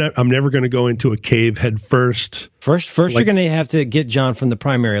I'm never going to go into a cave head first. First, you're going to have to get John from the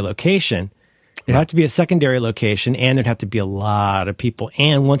primary location. It'd have to be a secondary location, and there'd have to be a lot of people.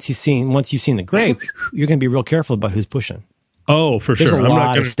 And once you've seen the grave, you're going to be real careful about who's pushing. Oh, for sure. There's a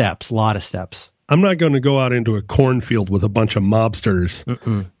lot of steps. I'm not going to go out into a cornfield with a bunch of mobsters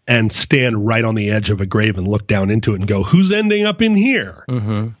and stand right on the edge of a grave and look down into it and go, who's ending up in here?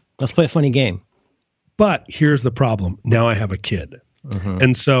 Mm-hmm. Let's play a funny game. But here's the problem. Now I have a kid. Mm-hmm.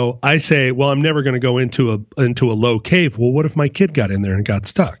 And so I say, well, I'm never going to go into a low cave. Well, what if my kid got in there and got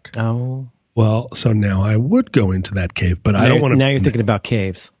stuck? Oh. Well, so now I would go into that cave, but I don't want to. Now you're thinking about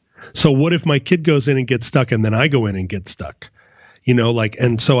caves. So what if my kid goes in and gets stuck and then I go in and get stuck?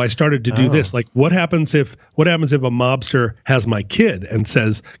 And so I started to do this. Like, what happens if a mobster has my kid and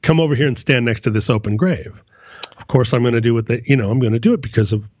says, come over here and stand next to this open grave? Of course, I'm going to do what I'm going to do it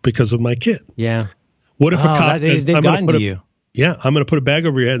because of my kid. Yeah. What if a cop says, they've gotten to you? Yeah, I'm going to put a bag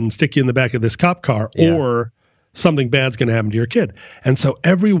over your head and stick you in the back of this cop car, or something bad's going to happen to your kid. And so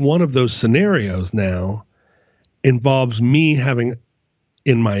every one of those scenarios now involves me having,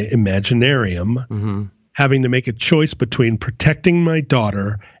 in my imaginarium, having to make a choice between protecting my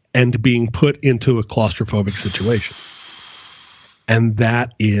daughter and being put into a claustrophobic situation. And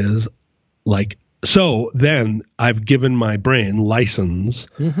that is like, so then I've given my brain license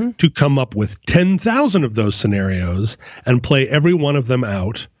to come up with 10,000 of those scenarios and play every one of them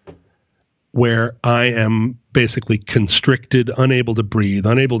out where I am basically constricted, unable to breathe,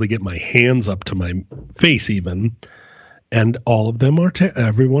 unable to get my hands up to my face even. And all of them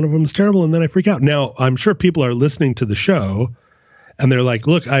every one of them is terrible. And then I freak out. Now, I'm sure people are listening to the show and they're like,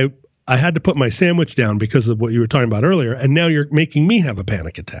 look, I had to put my sandwich down because of what you were talking about earlier, and now you're making me have a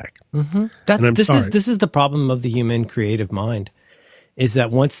panic attack. Mm-hmm. This is the problem of the human creative mind, is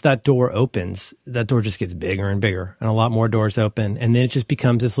that once that door opens, that door just gets bigger and bigger, and a lot more doors open, and then it just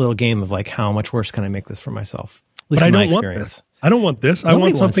becomes this little game of like, how much worse can I make this for myself? At least in my experience. I don't want this. I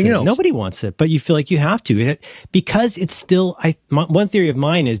want something else. Nobody wants it, but you feel like you have to. Because it's still, one theory of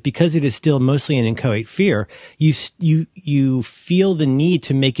mine is because it is still mostly an inchoate fear, you feel the need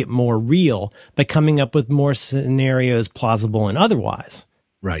to make it more real by coming up with more scenarios plausible and otherwise.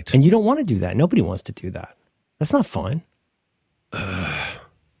 Right. And you don't want to do that. Nobody wants to do that. That's not fun.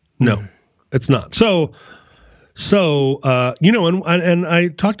 No, it's not. And I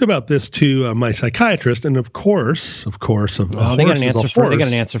talked about this to my psychiatrist, and of course, they got an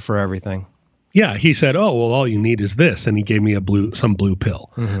answer for everything. Yeah, he said, "Oh, well, all you need is this," and he gave me some blue pill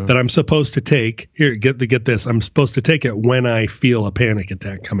that I'm supposed to take. Here, get this. I'm supposed to take it when I feel a panic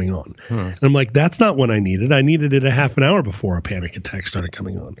attack coming on. And I'm like, that's not when I needed. I needed it a half an hour before a panic attack started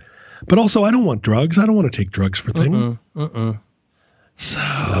coming on. But also, I don't want drugs. I don't want to take drugs for things.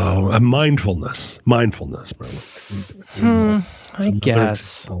 So, mindfulness, bro. I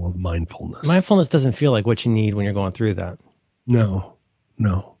guess. Mindfulness. Mindfulness doesn't feel like what you need when you're going through that. No.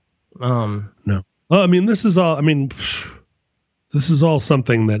 No. Well, I mean, this is all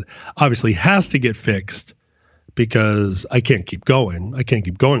something that obviously has to get fixed because I can't keep going. I can't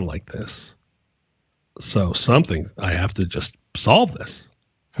keep going like this. So I have to just solve this.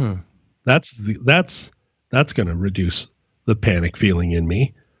 That's going to reduce the panic feeling in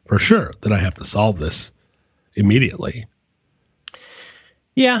me for sure, that I have to solve this immediately.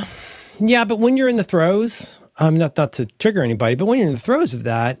 Yeah. But when you're in the throes, not to trigger anybody, but when you're in the throes of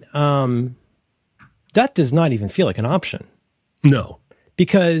that, that does not even feel like an option. No.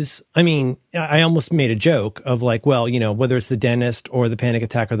 Because, I mean, I almost made a joke of like, well, you know, whether it's the dentist or the panic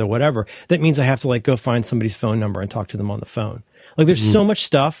attack or the whatever, that means I have to like go find somebody's phone number and talk to them on the phone. Like there's so much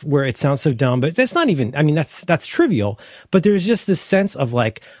stuff where it sounds so dumb, but it's not even, I mean, that's trivial, but there's just this sense of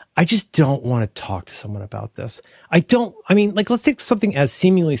like, I just don't want to talk to someone about this. Like let's take something as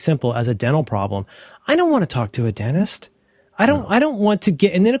seemingly simple as a dental problem. I don't want to talk to a dentist. I don't want to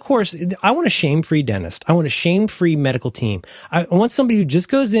get, and then of course, I want a shame-free dentist. I want a shame-free medical team. I want somebody who just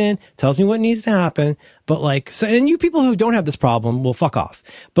goes in, tells me what needs to happen, but like, so, and you people who don't have this problem will fuck off.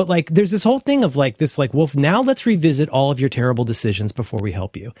 But like, there's this whole thing of like this, like, well, now let's revisit all of your terrible decisions before we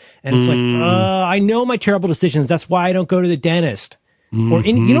help you. And it's like, I know my terrible decisions. That's why I don't go to the dentist. Or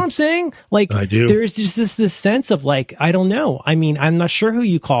you know what I'm saying? Like, I do. There's just this sense of like, I don't know. I mean, I'm not sure who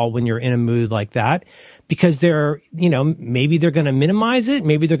you call when you're in a mood like that. Because they're, you know, maybe they're going to minimize it.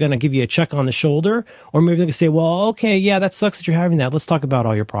 Maybe they're going to give you a check on the shoulder, or maybe they're going to say, well, okay, yeah, that sucks that you're having that. Let's talk about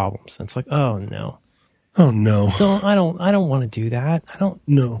all your problems. And it's like, oh no. Oh no. I don't want to do that.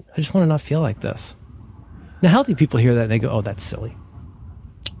 No. I just want to not feel like this. Now, healthy people hear that and they go, oh, that's silly.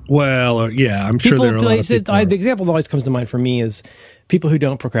 Well, yeah, I'm sure there are a lot of people. The example that always comes to mind for me is people who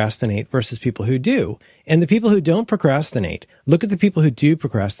don't procrastinate versus people who do. And the people who don't procrastinate, look at the people who do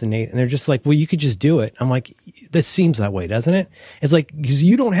procrastinate, and they're just like, well, you could just do it. I'm like, that seems that way, doesn't it? It's like, because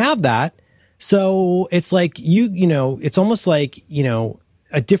you don't have that. So it's like, you know, it's almost like, you know,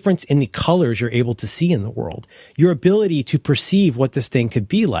 a difference in the colors you're able to see in the world, your ability to perceive what this thing could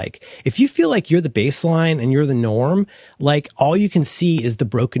be like. If you feel like you're the baseline and you're the norm, like all you can see is the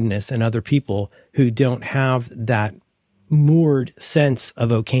brokenness in other people who don't have that moored sense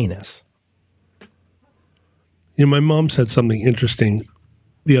of okayness. You know, my mom said something interesting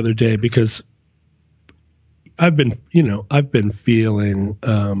the other day because I've been feeling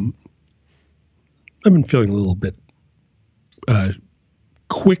a little bit,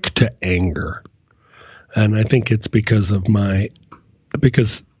 quick to anger. And I think it's because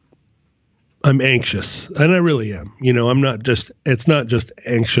I'm anxious, and I really am. You know, it's not just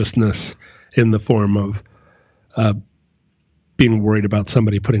anxiousness in the form of being worried about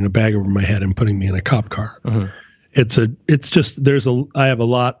somebody putting a bag over my head and putting me in a cop car. It's just, I have a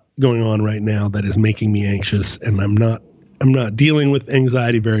lot going on right now that is making me anxious, and I'm not dealing with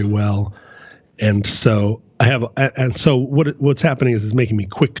anxiety very well. And so what's happening is it's making me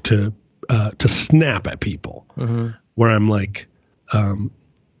quick to snap at people, where I'm like,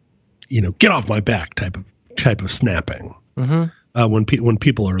 get off my back type of snapping. When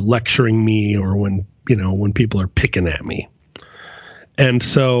people are lecturing me, or when people are picking at me. And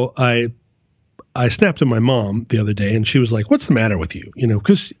so I snapped at my mom the other day, and she was like, what's the matter with you? You know,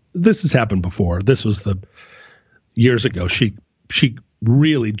 because this has happened before. This was years ago. She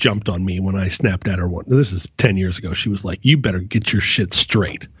really jumped on me when I snapped at her. This is 10 years ago. She was like, you better get your shit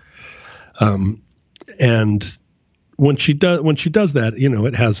straight. And when she does that, you know,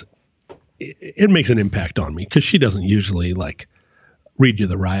 it makes an impact on me, because she doesn't usually like read you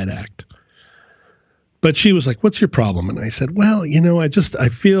the riot act. But she was like, what's your problem? And I said, well, you know, I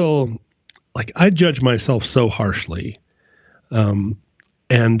feel like I judge myself so harshly. And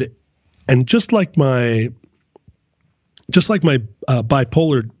just like my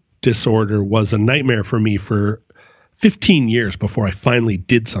bipolar disorder was a nightmare for me for 15 years before I finally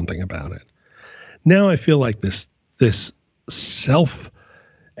did something about it. Now I feel like this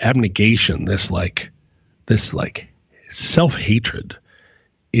self-abnegation, this self-hatred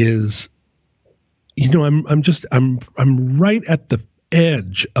is, you know, I'm right at the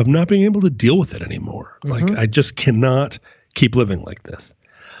edge of not being able to deal with it anymore. Like, I just cannot keep living like this.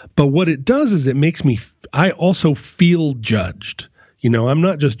 But what it does is it makes me, I also feel judged. You know, I'm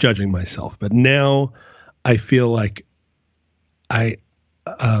not just judging myself, but now I feel like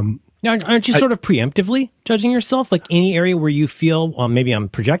now, aren't you sort of preemptively judging yourself? Like any area where you feel, well, maybe I'm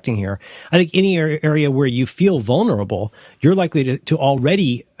projecting here. I think any area where you feel vulnerable, you're likely to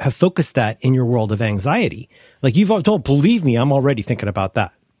already have focused that in your world of anxiety. Like you've told, believe me, I'm already thinking about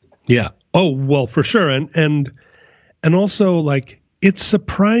that. Yeah. Oh, well, for sure. And also, like, it's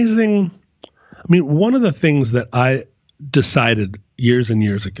surprising. I mean, one of the things that I decided years and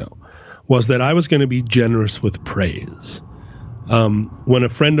years ago was that I was going to be generous with praise. When a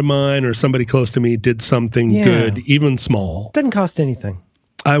friend of mine or somebody close to me did something good, even small, doesn't cost anything,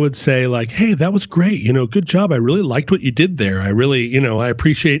 I would say like, hey, that was great. You know, good job. I really liked what you did there. I really, you know, I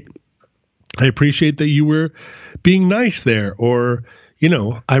appreciate that you were being nice there. Or, you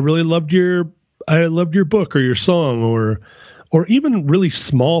know, I really loved your book or your song, or even really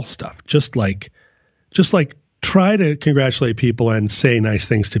small stuff. Just like try to congratulate people and say nice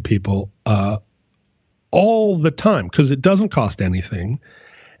things to people, all the time because it doesn't cost anything.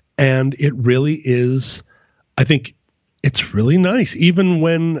 And it really is, I think it's really nice. Even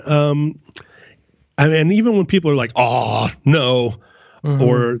when, even when people are like, oh, no,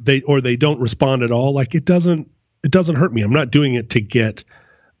 or they don't respond at all, like it doesn't hurt me. I'm not doing it to get,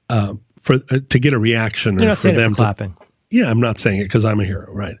 to get a reaction. You're or not saying for it them for clapping. Yeah, I'm not saying it because I'm a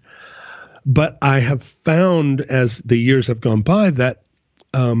hero, right? But I have found as the years have gone by that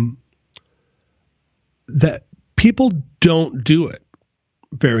that people don't do it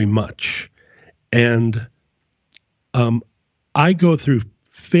very much. And I go through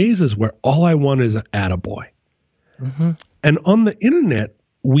phases where all I want is an attaboy. And on the internet,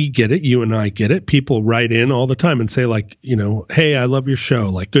 we get it. You and I get it. People write in all the time and say like, hey, I love your show.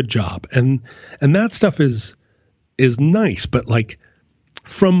 Like, good job. And that stuff is nice. But like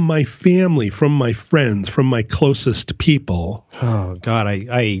from my family, from my friends, from my closest people. Oh God,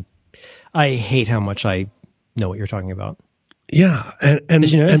 I hate how much I know what you're talking about. Yeah. And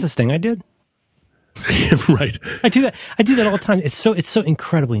did you notice this thing I did? Right. I do that all the time. It's so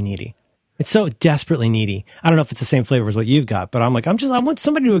incredibly needy. It's so desperately needy. I don't know if it's the same flavor as what you've got, but I'm like, I want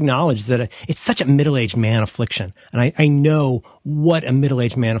somebody to acknowledge that it's such a middle-aged man affliction. And I know what a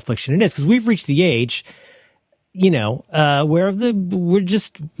middle-aged man affliction it is because we've reached the age, where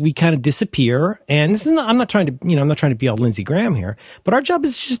we kind of disappear. And this is not, I'm not trying to be all Lindsey Graham here, but our job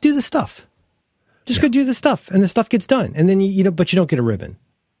is to just do the stuff. Just go do the stuff and the stuff gets done. And then but you don't get a ribbon.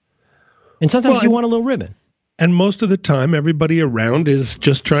 And sometimes you want a little ribbon. And most of the time, everybody around is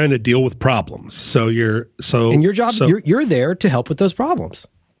just trying to deal with problems. And your job, you're there to help with those problems.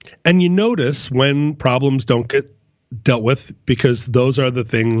 And you notice when problems don't get dealt with because those are the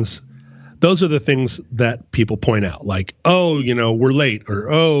things that people point out. Like, oh, we're late,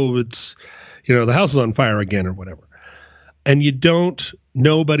 or oh, it's, the house is on fire again, or whatever. And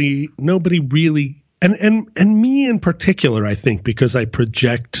nobody really, and me in particular, I think, because I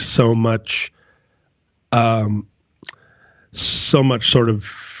project so much sort of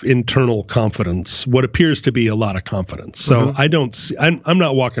internal confidence, what appears to be a lot of confidence. So I'm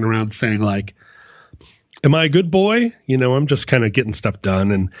not walking around saying like, am I a good boy? I'm just kind of getting stuff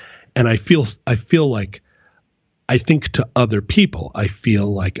done. And I feel like, I think to other people, I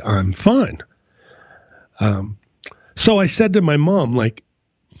feel like I'm fine. So I said to my mom, like,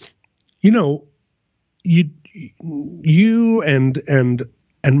 you and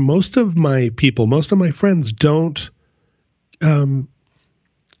most of my people, most of my friends don't, I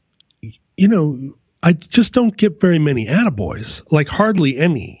just don't get very many attaboys, like hardly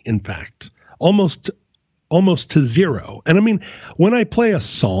any, in fact, almost to zero. And I mean, when I play a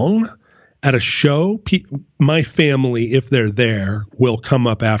song at a show, my family, if they're there, will come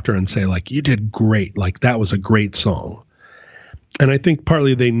up after and say like, you did great. Like that was a great song. And I think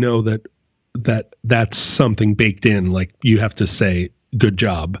partly they know that's something baked in, like you have to say good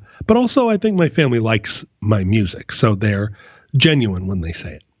job. But also I think my family likes my music, so they're genuine when they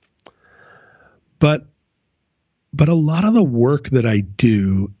say it. But a lot of the work that I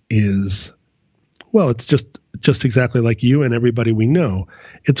do is, well, it's just exactly like you and everybody we know.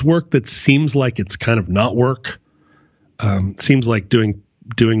 It's work that seems like it's kind of not work. Seems like doing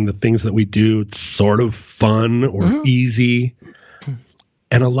the things that we do, it's sort of fun or easy.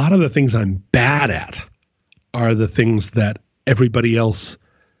 And a lot of the things I'm bad at are the things that everybody else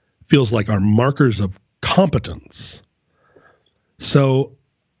feels like are markers of competence. So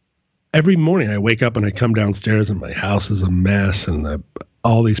every morning I wake up and I come downstairs and my house is a mess and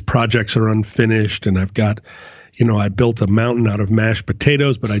all these projects are unfinished and I've got, I built a mountain out of mashed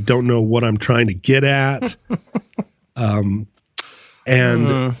potatoes, but I don't know what I'm trying to get at. And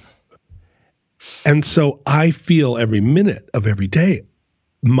so I feel every minute of every day,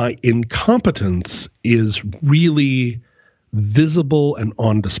 my incompetence is really visible and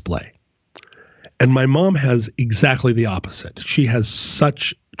on display. And my mom has exactly the opposite. She has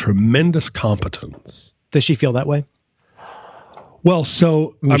such tremendous competence. Does she feel that way? Well,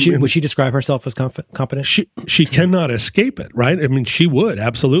 so would she describe herself as competent? She cannot escape it, right? I mean, she would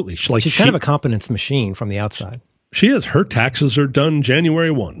absolutely. She's kind of a competence machine from the outside. She is. Her taxes are done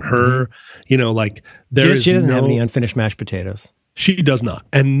January 1. Her, she doesn't have any unfinished mashed potatoes. She does not.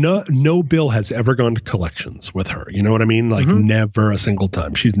 And no bill has ever gone to collections with her. You know what I mean? Like never a single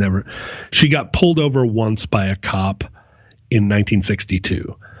time. She got pulled over once by a cop in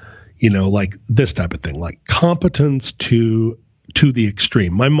 1962. Like this type of thing, like competence to the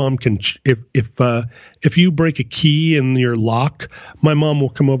extreme. My mom can, if you break a key in your lock, my mom will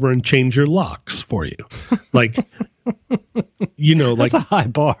come over and change your locks for you. Like, that's a high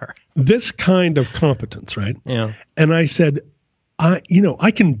bar. This kind of competence, right? Yeah. And I said,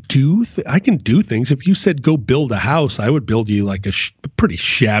 I can do things. If you said go build a house, I would build you like a pretty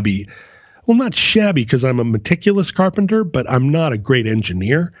shabby. Well, not shabby because I'm a meticulous carpenter, but I'm not a great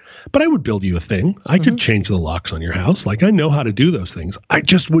engineer. But I would build you a thing. I could change the locks on your house. Like, I know how to do those things. I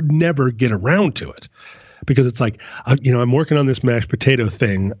just would never get around to it because it's like, I'm working on this mashed potato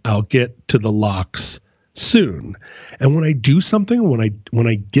thing. I'll get to the locks soon. And when I do something, when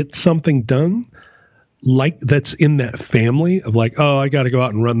I get something done, like that's in that family of like, oh, I got to go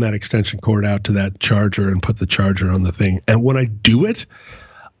out and run that extension cord out to that charger and put the charger on the thing. And when I do it,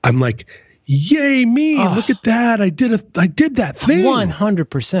 I'm like, yay me! Look at that! I did that thing.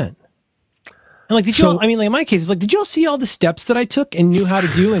 100%. And like, in my case, it's like, did y'all see all the steps that I took and knew how to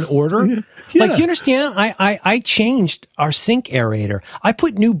do in order? Yeah. Like, do you understand? I changed our sink aerator. I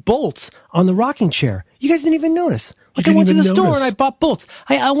put new bolts on the rocking chair. You guys didn't even notice. Like, I went to the store and I bought bolts.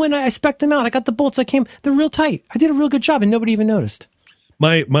 I went, I spec'd them out. I got the bolts. They're real tight. I did a real good job and nobody even noticed.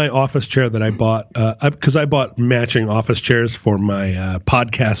 My office chair that I bought, because I bought matching office chairs for my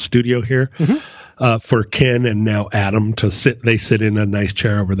podcast studio here, for Ken and now Adam to sit. They sit in a nice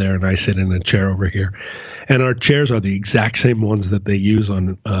chair over there, and I sit in a chair over here. And our chairs are the exact same ones that they use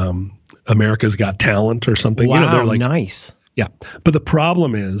on America's Got Talent or something. Wow, they're like, nice. Yeah, but the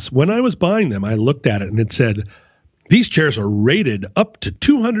problem is when I was buying them, I looked at it and it said these chairs are rated up to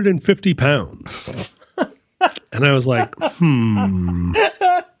 250 pounds. And I was like, that's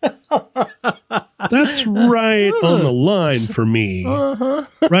right on the line for me.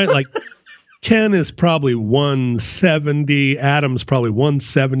 Right? Like, Ken is probably 170. Adam's probably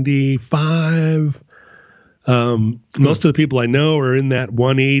 175. Most of the people I know are in that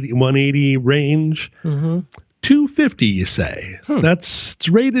 180 range. 250, you say. It's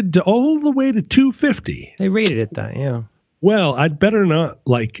rated all the way to 250. They rated it that, yeah. Well, I'd better not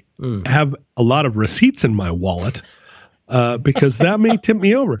have a lot of receipts in my wallet because that may tip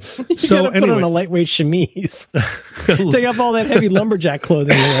me over. You gotta put on a lightweight chemise. Take off all that heavy lumberjack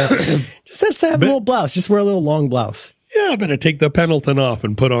clothing you wear. Just have a little blouse. Just wear a little long blouse. Yeah, I better take the Pendleton off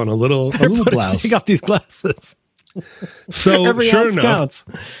and put on a little blouse. Take off these glasses. So every ounce counts.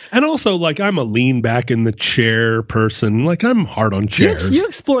 And also, like, I'm a lean back in the chair person. Like, I'm hard on chairs. You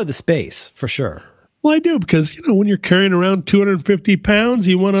explore the space for sure. Well, I do because, when you're carrying around 250 pounds,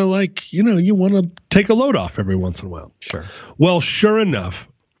 you want to take a load off every once in a while. Sure. Well, sure enough,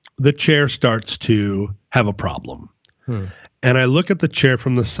 the chair starts to have a problem. And I look at the chair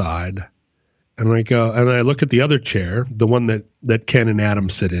from the side and I go, and I look at the other chair, the one that Ken and Adam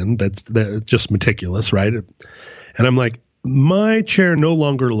sit in, that's just meticulous, right? And I'm like, my chair no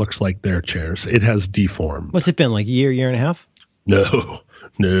longer looks like their chairs. It has deformed. What's it been, like a year and a half? No.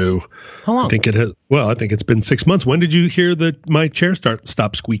 How long? I think it has. Well, I think it's been 6 months. When did you hear that my chair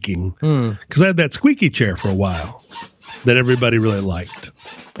stop squeaking? Because I had that squeaky chair for a while that everybody really liked.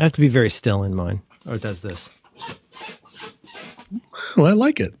 I have to be very still in mine, or it does this. Well, I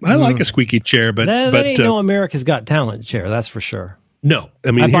like it. I like a squeaky chair, but that ain't no America's Got Talent chair. That's for sure. No,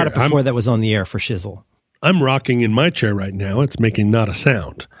 I mean, I bought it before that was on the air for Shizzle. I'm rocking in my chair right now. It's making not a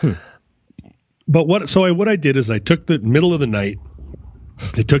sound. But what I did is I took the middle of the night.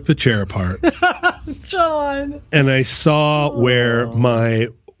 I took the chair apart, John, and I saw where my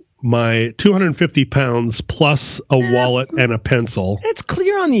 250 pounds plus a wallet and a pencil. It's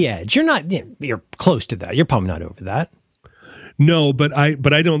clear on the edge. You're close to that. You're probably not over that. No, but I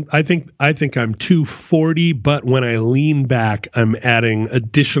don't. I think I'm 240. But when I lean back, I'm adding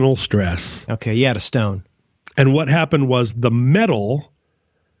additional stress. Okay, you had a stone. And what happened was the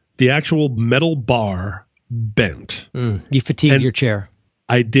actual metal bar bent. You fatigued your chair.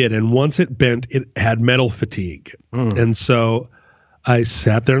 I did. And once it bent, it had metal fatigue. And so I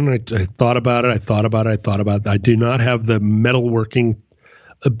sat there and I thought about it. I thought about it. I do not have the metalworking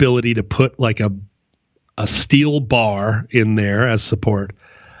ability to put like a steel bar in there as support.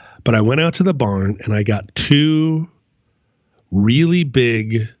 But I went out to the barn and I got two really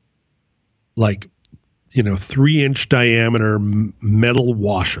big, like, 3-inch diameter metal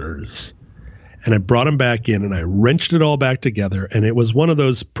washers. And I brought them back in and I wrenched it all back together. And it was one of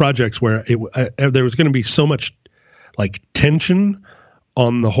those projects where there was going to be so much like tension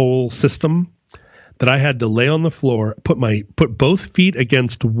on the whole system that I had to lay on the floor, put both feet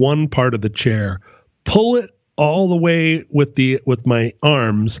against one part of the chair, pull it all the way with my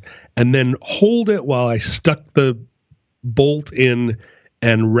arms, and then hold it while I stuck the bolt in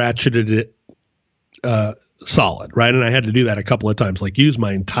and ratcheted it solid, right? And I had to do that a couple of times, like use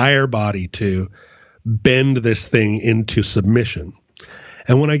my entire body to bend this thing into submission.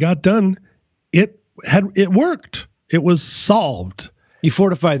 And when I got done, it worked. It was solved. You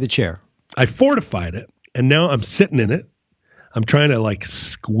fortified the chair. I fortified it, and now I'm sitting in it. I'm trying to like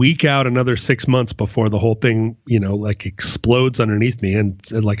squeak out another 6 months before the whole thing, like explodes underneath me and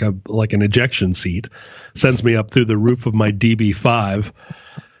like an ejection seat sends me up through the roof of my DB5.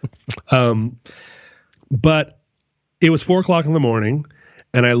 But it was 4:00 in the morning,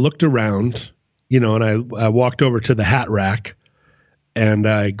 and I looked around, and I walked over to the hat rack, and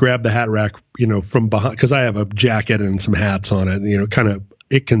I grabbed the hat rack, from behind, because I have a jacket and some hats on it. Kind of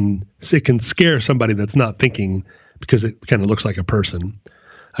it can scare somebody that's not thinking, because it kind of looks like a person.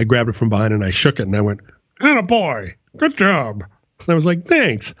 I grabbed it from behind and I shook it and I went, "Attaboy, good job." And I was like,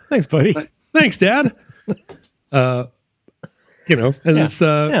 "Thanks, buddy. Thanks, Dad." It's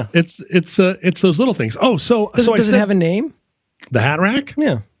those little things. Oh, does it have a name? The hat rack?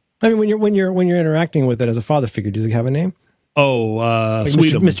 Yeah. I mean, when you're interacting with it as a father figure, does it have a name? Oh, like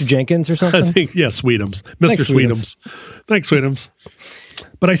Mr. Jenkins or something? I think, yeah, Sweetums. Mr. Sweetums. Thanks, Sweetums.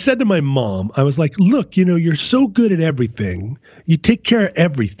 But I said to my mom, I was like, "Look, you're so good at everything. You take care of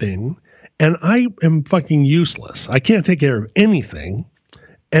everything. And I am fucking useless. I can't take care of anything.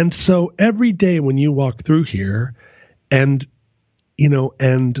 And so every day when you walk through here and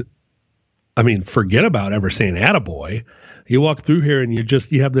I mean, forget about ever saying attaboy. You walk through here and you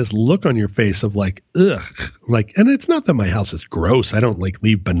have this look on your face of like, ugh, like, and it's not that my house is gross. I don't like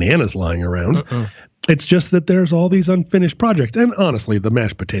leave bananas lying around. It's just that there's all these unfinished projects. And honestly, the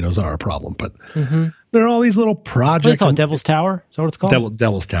mashed potatoes are a problem, but there are all these little projects. What do they call it? Devil's Tower? Is that what it's called?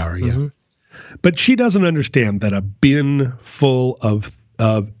 Devil's Tower, yeah. But she doesn't understand that a bin full of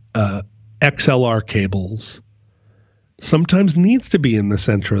XLR cables sometimes needs to be in the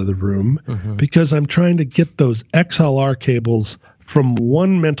center of the room, because I'm trying to get those XLR cables from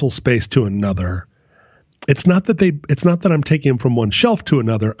one mental space to another. It's not that I'm taking them from one shelf to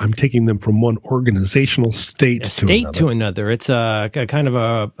another. I'm taking them from one organizational state to another. It's a kind of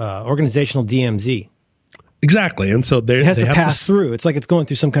a organizational DMZ. Exactly. And so it has to pass through. It's like it's going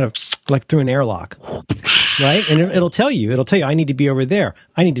through some kind of, like through an airlock, right? And it'll tell you, I need to be over there.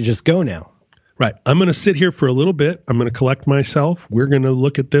 I need to just go now. Right. I'm going to sit here for a little bit. I'm going to collect myself. We're going to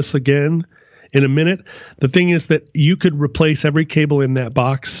look at this again in a minute. The thing is that you could replace every cable in that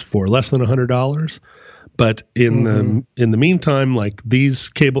box for less than $100. But in the meantime, like these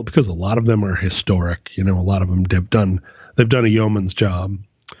cable, because a lot of them are historic, a lot of them they've done a yeoman's job.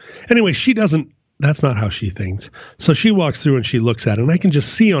 Anyway, that's not how she thinks. So she walks through and she looks at it, and I can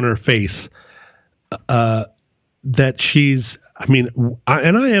just see on her face that she's, I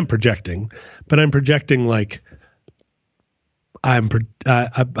am projecting, but I'm projecting like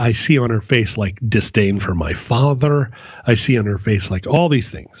I see on her face like disdain for my father. I see on her face like all these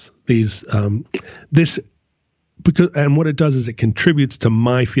things. And what it does is it contributes to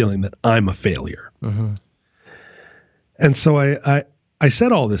my feeling that I'm a failure. And so I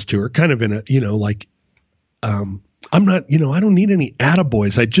said all this to her kind of in a, I'm not, I don't need any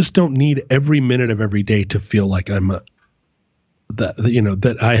attaboys. I just don't need every minute of every day to feel like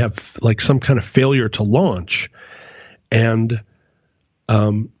that I have like some kind of failure to launch. And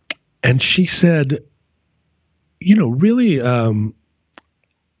she said, really,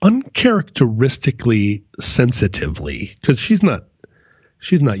 uncharacteristically sensitively, because she's not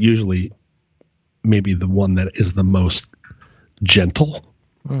usually maybe the one that is the most gentle.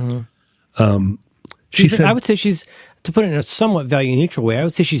 She said, I would say she's, to put it in a somewhat value neutral way, I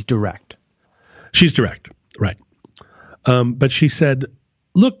would say she's direct. She's direct, right? But she said,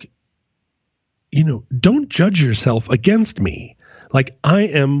 "Look, don't judge yourself against me. Like I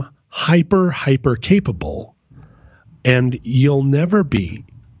am hyper capable, and you'll never be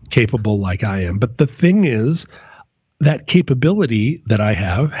capable like I am. But the thing is, that capability that I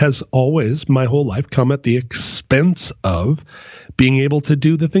have has always, my whole life, come at the expense of being able to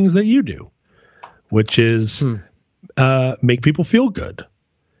do the things that you do, which is make people feel good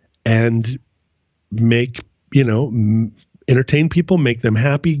and make, entertain people, make them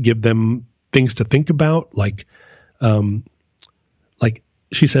happy, give them things to think about. Like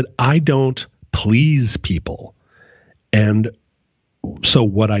she said, I don't please people. And so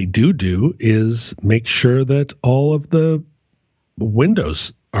what I do is make sure that all of the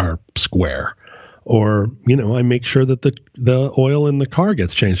windows are square, or, I make sure that the oil in the car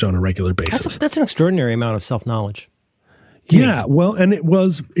gets changed on a regular basis. That's an extraordinary amount of self-knowledge. Yeah. Well, and it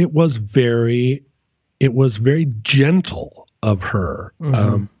was very gentle of her,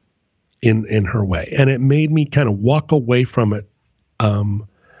 in her way. And it made me kind of walk away from it,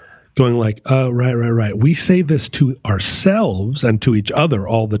 going like, oh, right. We say this to ourselves and to each other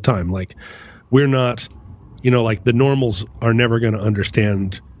all the time. Like we're not, like the normals are never going to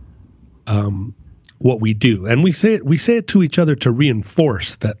understand, what we do. And we say it to each other to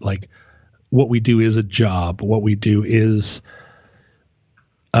reinforce that, like, what we do is a job. What we do is,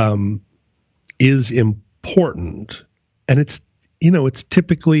 is important, and it's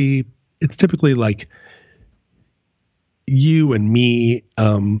typically like you and me,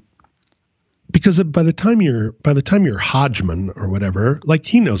 because by the time you're Hodgman or whatever, like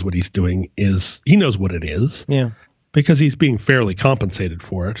he knows what he's doing he knows what it is, because he's being fairly compensated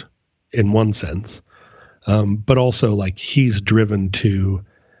for it in one sense, but also like he's driven to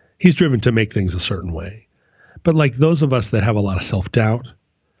make things a certain way. But like those of us that have a lot of self-doubt,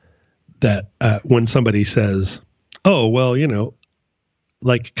 that when somebody says, oh, well,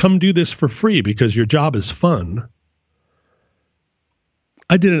 like come do this for free because your job is fun.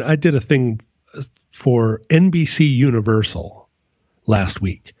 I did a thing for NBC Universal last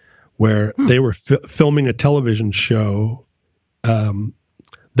week where they were filming a television show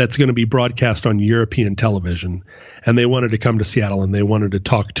that's going to be broadcast on European television, and they wanted to come to Seattle and they wanted to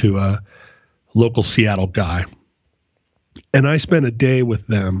talk to a local Seattle guy. And I spent a day with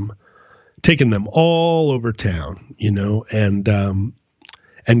them, taking them all over town, and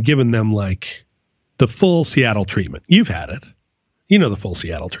giving them like the full Seattle treatment. You've had it. The full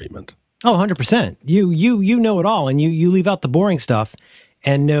Seattle treatment. Oh, 100%. You know it all, and you leave out the boring stuff,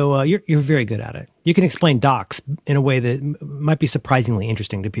 and you're very good at it. You can explain docks in a way that might be surprisingly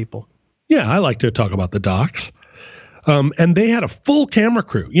interesting to people. Yeah, I like to talk about the docks. And they had a full camera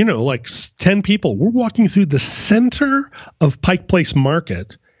crew, like 10 people. We're walking through the center of Pike Place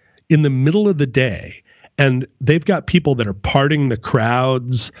Market in the middle of the day. And they've got people that are parting the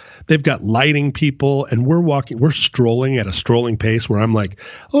crowds. They've got lighting people, and we're strolling at a strolling pace where I'm like,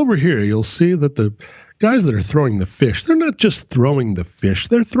 over here, you'll see that the guys that are throwing the fish, they're not just throwing the fish,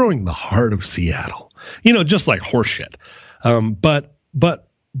 they're throwing the heart of Seattle, just like horseshit. But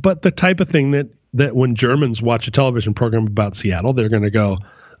the type of thing that when Germans watch a television program about Seattle, they're going to go,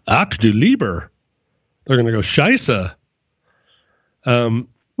 Ach du Lieber. They're going to go, Scheiße.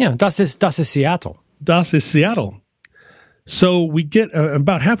 Das ist Seattle. Das ist Seattle. So we get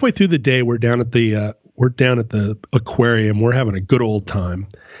about halfway through the day. We're down at the aquarium. We're having a good old time,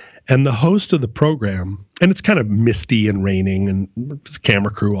 and the host of the program, and it's kind of misty and raining, and there's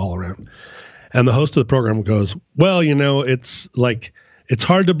camera crew all around. And the host of the program goes, "Well, it's like it's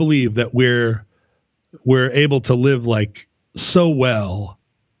hard to believe that we're able to live like so well,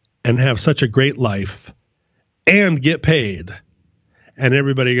 and have such a great life, and get paid." And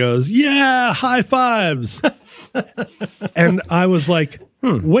everybody goes, yeah, high fives. And I was like,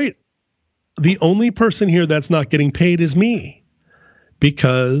 wait, the only person here that's not getting paid is me,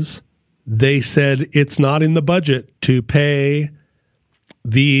 because they said it's not in the budget to pay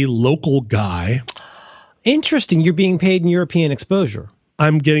the local guy. Interesting. You're being paid in European exposure.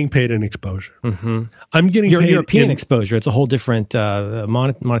 I'm getting paid in exposure. Mm-hmm. I'm getting paid European exposure. It's a whole different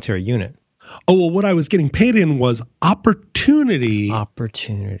monetary unit. Oh, well, what I was getting paid in was opportunity.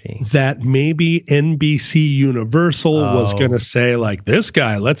 That maybe NBC Universal was going to say, like, this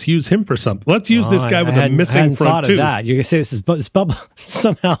guy, let's use him for something. Let's use this guy with a missing front tooth. Of that. You're going to say this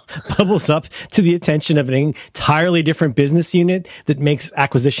somehow bubbles up to the attention of an entirely different business unit that makes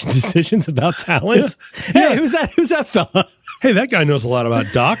acquisition decisions about talent. Yeah. Hey, who's that fella? Hey, that guy knows a lot about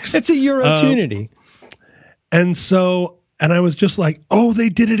docs. It's a Eurotunity. And I was just like, oh, they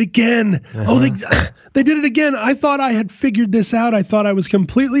did it again. Uh-huh. Oh, they did it again. I thought I had figured this out. I thought I was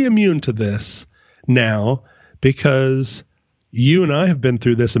completely immune to this now, because you and I have been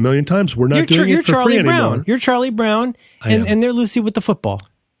through this a million times. We're not doing it for free anymore. You're Charlie Brown, and they're Lucy with the football.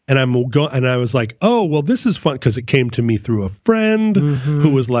 And I was like, oh, well, this is fun, because it came to me through a friend who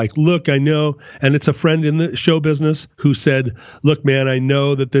was like, look, I know. And it's a friend in the show business who said, look, man, I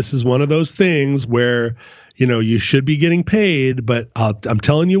know that this is one of those things where, you should be getting paid, but I'm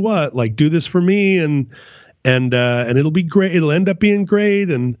telling you what, like, do this for me, and it'll be great. It'll end up being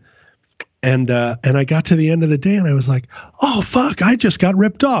great. And I got to the end of the day, and I was like, oh, fuck, I just got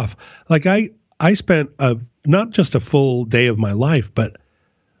ripped off. Like, I spent not just a full day of my life, but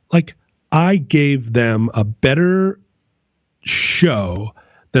like, I gave them a better show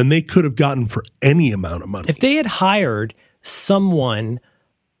than they could have gotten for any amount of money. If they had hired someone,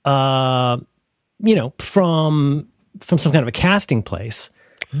 from some kind of a casting place,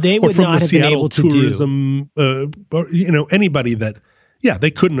 they would not have been able to tourism, anybody that,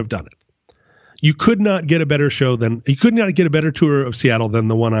 they couldn't have done it. You could not get a better tour of Seattle than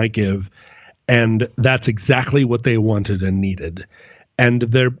the one I give. And that's exactly what they wanted and needed. And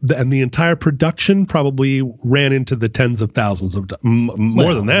the entire production probably ran into the tens of thousands of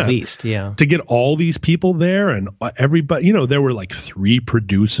more than that, at least, yeah. To get all these people there, and everybody, there were like 3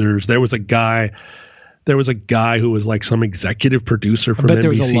 producers. There was a guy who was like some executive producer from NBC. There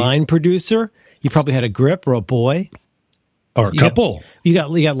was a line producer. You probably had a grip or a boy. Or a couple. You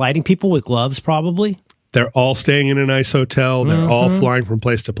got lighting people with gloves, probably. They're all staying in a nice hotel. They're all flying from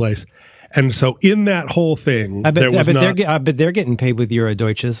place to place. And so in that whole thing, I bet they're getting paid with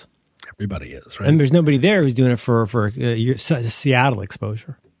Eurodeutsches. Everybody is, right? And there's nobody there who's doing it for your Seattle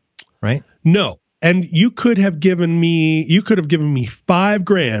exposure, right? No. And you could have given me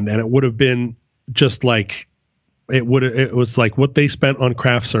 $5,000 and it would have been just like, it was like what they spent on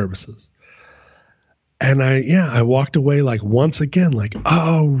craft services. And I walked away like once again, like,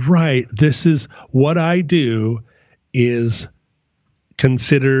 oh, right. This is what I do is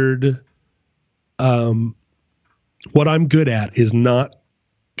considered, what I'm good at is not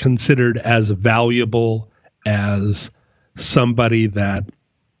considered as valuable as somebody that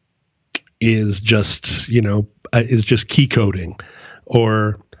is just, is just key coding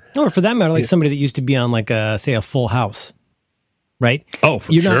or for that matter, like somebody that used to be on like say a Full House. Right? Oh,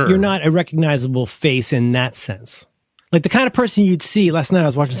 for sure. You're not a recognizable face in that sense. Like the kind of person you'd see. Last night I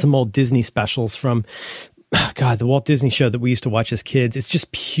was watching some old Disney specials from, the Walt Disney show that we used to watch as kids. It's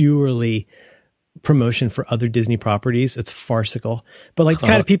just purely promotion for other Disney properties. It's farcical. But like the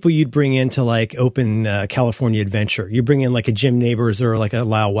kind of people you'd bring in to like open California Adventure. You bring in like a Jim Nabors or like a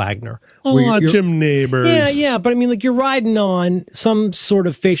Lyle Wagner. Jim Nabors. Yeah. But I mean, like you're riding on some sort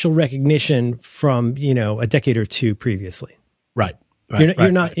of facial recognition from, a decade or two previously. Right. You're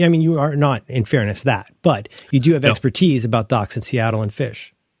not. I mean, you are not, in fairness, that, but you do have expertise about docks in Seattle and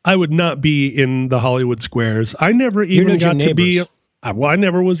fish. I would not be in the Hollywood squares. I never even got to be. Well, I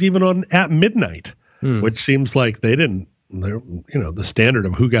never was even on at midnight, which seems like they didn't. The standard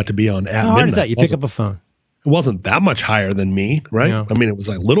of who got to be on at midnight. How hard is that? You pick up a phone. It wasn't that much higher than me, right? Yeah. I mean, it was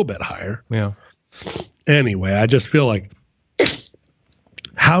like a little bit higher. Yeah. Anyway, I just feel like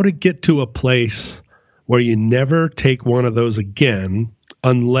how to get to a place where you never take one of those again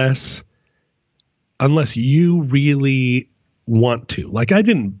unless you really want to. Like I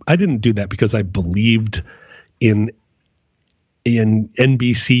didn't do that because I believed in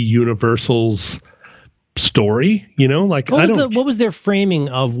NBC Universal's story, like what was their framing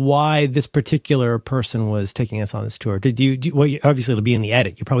of why this particular person was taking us on this tour? Obviously it'll be in the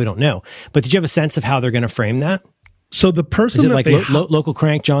edit. You probably don't know, but did you have a sense of how they're going to frame that? So the person, is it like local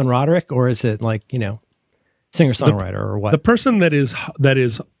crank John Roderick, or is it like, singer-songwriter or what? The person that is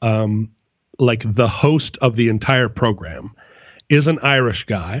like the host of the entire program is an Irish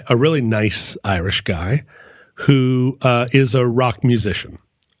guy, a really nice Irish guy who is a rock musician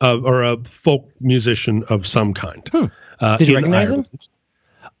or a folk musician of some kind. Did you recognize him?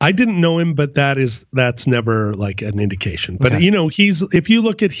 I didn't know him, but that's never like an indication. But okay. If you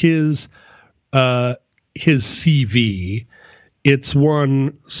look at his CV, it's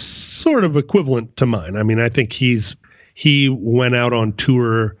one sort of equivalent to mine. I mean, I think he went out on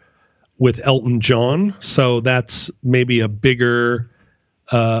tour with Elton John, so that's maybe a bigger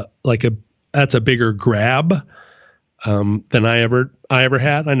that's a bigger grab than I ever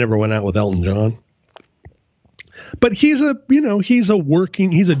had. I never went out with Elton John, but he's a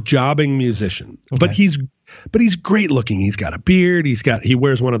jobbing musician. Okay. But he's great looking. He's got a beard. He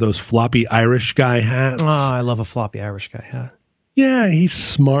wears one of those floppy Irish guy hats. Oh, I love a floppy Irish guy hat. Yeah, he's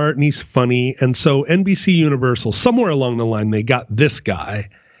smart and he's funny. And so NBC Universal, somewhere along the line, they got this guy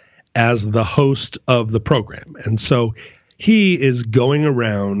as the host of the program. And so he is going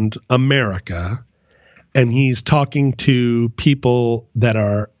around America and he's talking to people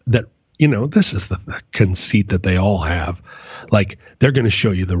that this is the conceit that they all have. Like, they're going to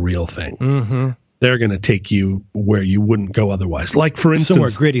show you the real thing. Mm-hmm. They're going to take you where you wouldn't go otherwise. Like, for instance, somewhere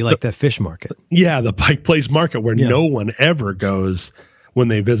gritty, like the fish market. Yeah, the Pike Place Market, where no one ever goes when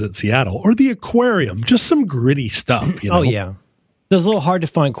they visit Seattle, or the aquarium. Just some gritty stuff. Oh yeah, those little hard to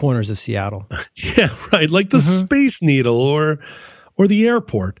find corners of Seattle. Yeah, right. Like the Space Needle or the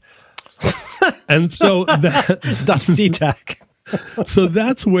airport. And so that SeaTac. So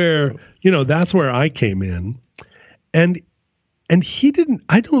that's where I came in, and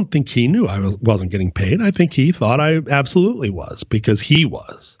I don't think he knew I wasn't getting paid. I think he thought I absolutely was, because he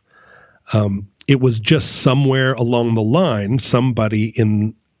was. It was just somewhere along the line, some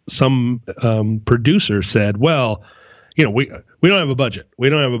producer said, well, we don't have a budget. We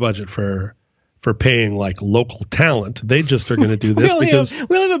don't have a budget for paying like local talent. They just are going to do this we only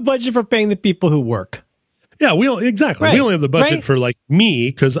have a budget for paying the people who work. Yeah, exactly. Right. We only have the budget for like me,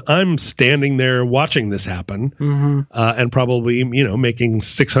 because I'm standing there watching this happen, and probably making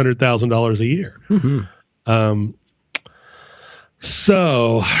 $600,000 a year. Mm-hmm.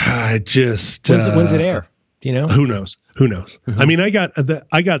 So I just when's it air? Do you know? Who knows? Mm-hmm. I mean, I got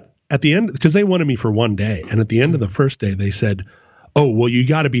at the end, because they wanted me for one day, and at the end of the first day they said, "Oh, well, you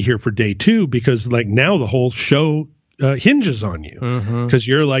got to be here for day 2, because like now the whole show hinges on you because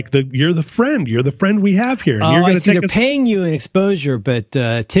you're the friend we have here. And you're I see. They're paying you in exposure, but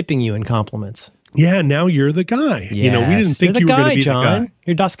tipping you in compliments. Yeah, now you're the guy. Yes. We didn't think you were going to be John. the guy.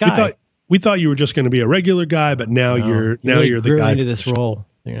 You're das guy. We thought you were just going to be a regular guy, but now you're the guy into this role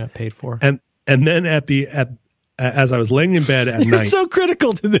you're not paid for. And then as I was laying in bed at night, you're so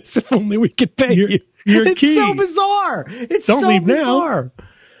critical to this. If only we could pay you. It's key. So bizarre. It's don't so bizarre. Now.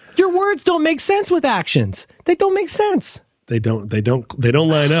 Your words don't make sense with actions. They don't make sense. They don't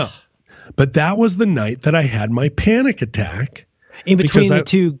line up. But that was the night that I had my panic attack. In between the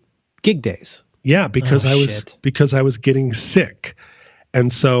two gig days. Yeah, because I was getting sick.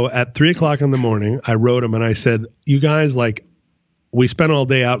 And so at 3:00 in the morning, I wrote him and I said, you guys, we spent all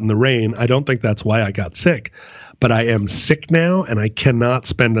day out in the rain. I don't think that's why I got sick, but I am sick now and I cannot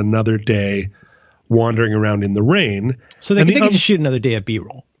spend another day wandering around in the rain. So they could just shoot another day of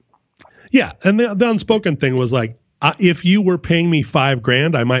B-roll. Yeah. And the unspoken thing was if you were paying me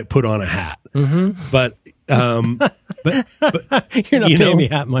 $5,000, I might put on a hat. But you're not paying me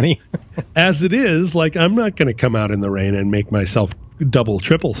hat money. As it is, I'm not going to come out in the rain and make myself double,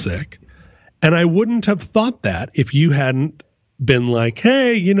 triple sick. And I wouldn't have thought that if you hadn't been like,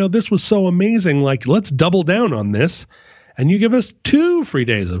 hey, this was so amazing. Let's double down on this. And you give us 2 free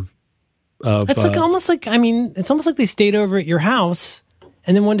days of it's almost like they stayed over at your house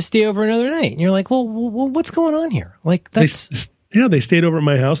and then wanted to stay over another night. And you're like, well, what's going on here? That's... They stayed over at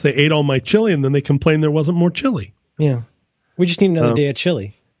my house. They ate all my chili, and then they complained there wasn't more chili. Yeah. We just need another day of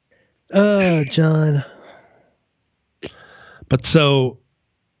chili. Oh, John. But so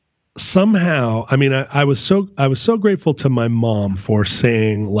somehow, I was so grateful to my mom for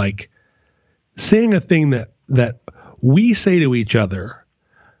saying a thing that we say to each other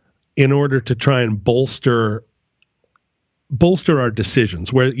in order to try and bolster our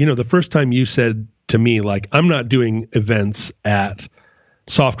decisions. Where, the first time you said to me, I'm not doing events at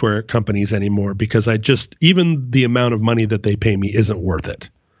software companies anymore because even the amount of money that they pay me isn't worth it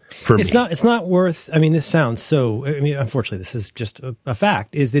for me. It's not worth, this sounds so, unfortunately, this is just a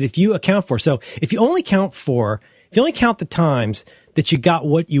fact, is that if you only count the times that you got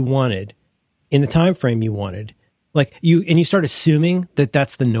what you wanted in the time frame you wanted, you start assuming that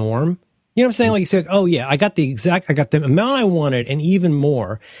that's the norm. You know what I'm saying? You say, oh yeah, I got the amount I wanted and even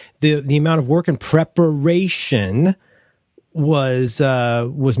more. The amount of work and preparation was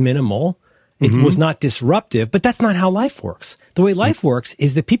minimal. It was not disruptive, but that's not how life works. The way life works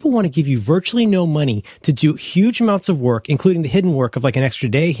is that people want to give you virtually no money to do huge amounts of work, including the hidden work of an extra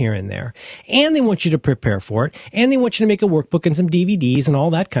day here and there. And they want you to prepare for it. And they want you to make a workbook and some DVDs and all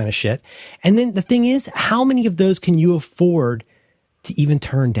that kind of shit. And then the thing is, how many of those can you afford to even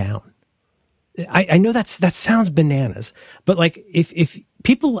turn down? I know that sounds bananas, but if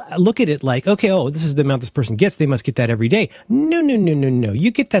people look at it okay, this is the amount this person gets, they must get that every day. No.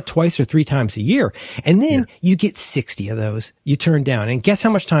 You get that twice or 3 times a year. And then you get 60 of those you turn down. And guess how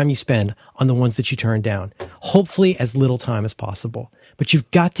much time you spend on the ones that you turn down? Hopefully as little time as possible. But you've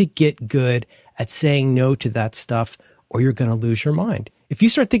got to get good at saying no to that stuff or you're going to lose your mind. If you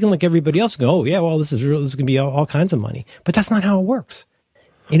start thinking like everybody else, go, oh yeah, well, this is going to be all kinds of money. But that's not how it works.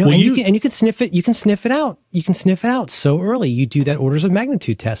 You can sniff it. You can sniff it out. You can sniff it out so early. You do that orders of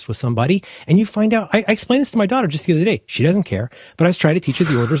magnitude test with somebody and you find out. I explained this to my daughter just the other day. She doesn't care, but I was trying to teach her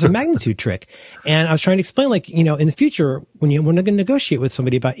the orders of magnitude trick. And I was trying to explain, in the future, when you're going to negotiate with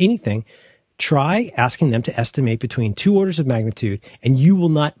somebody about anything, try asking them to estimate between 2 orders of magnitude and you will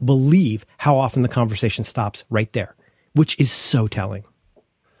not believe how often the conversation stops right there, which is so telling.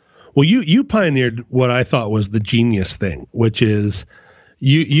 Well, you pioneered what I thought was the genius thing, which is,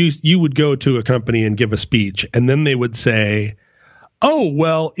 You would go to a company and give a speech, and then they would say, "Oh,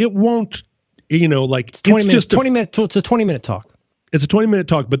 well, it won't." It's 20 minutes. It's a 20-minute talk. It's a 20-minute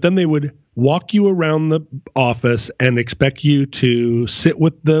talk, but then they would walk you around the office and expect you to sit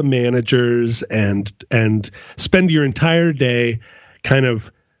with the managers and spend your entire day kind of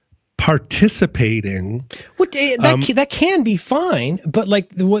participating. That can be fine, but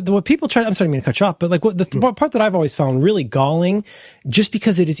what people try, I'm sorry, I'm going to cut you off, but the part that I've always found really galling, just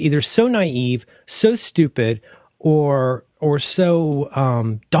because it is either so naive, so stupid, or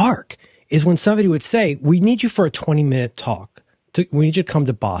so dark, is when somebody would say, we need you for a 20-minute talk. We need you to come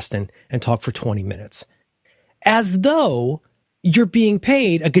to Boston and talk for 20 minutes. As though you're being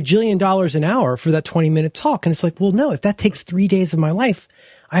paid $1 gajillion an hour for that 20-minute talk. And it's well, no, if that takes 3 days of my life,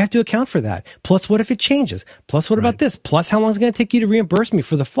 I have to account for that. Plus, what if it changes? Plus, what about this? Plus, how long is it going to take you to reimburse me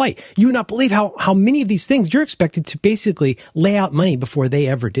for the flight? You would not believe how many of these things you're expected to basically lay out money before they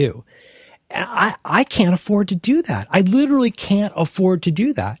ever do. I can't afford to do that. I literally can't afford to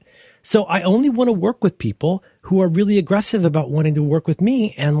do that. So I only want to work with people who are really aggressive about wanting to work with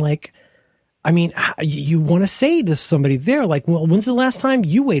me. And like, I mean, you want to say to somebody there, like, well, when's the last time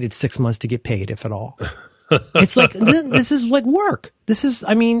you waited 6 months to get paid, if at all? It's like, this is like work.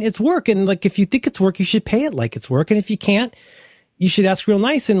 It's work. And like, if you think it's work, you should pay it like it's work. And if you can't, you should ask real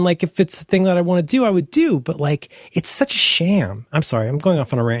nice. And like, if it's the thing that I want to do, I would do. But like, it's such a sham. I'm sorry, I'm going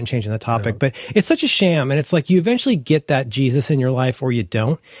off on a rant and changing the topic, but it's such a sham. And it's like, you eventually get that Jesus in your life or you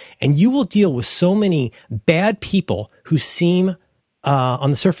don't. And you will deal with so many bad people who seem, on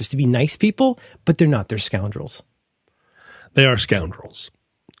the surface to be nice people, but they're not. They're scoundrels. They are scoundrels.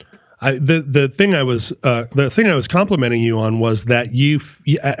 The thing I was complimenting you on was that you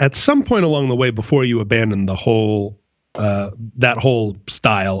at some point along the way before you abandoned the whole that whole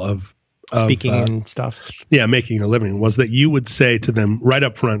style of speaking and stuff. Yeah, making a living, was that you would say to them right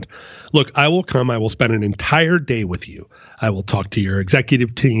up front, look, I will come, I will spend an entire day with you. I will talk to your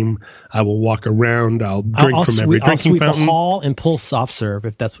executive team. I will walk around. I'll drink from every drinking fountain. I'll sweep a hall and pull soft serve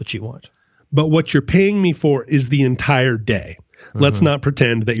if that's what you want. But what you're paying me for is the entire day. Let's not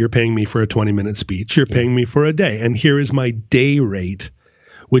pretend that you're paying me for a 20-minute speech. You're paying me for a day. And here is my day rate,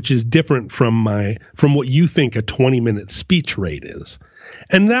 which is different from what you think a 20-minute speech rate is.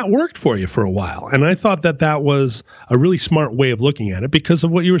 And that worked for you for a while. And I thought that was a really smart way of looking at it because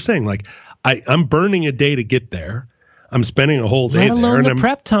of what you were saying. Like, I'm burning a day to get there. I'm spending a whole day there. Let alone the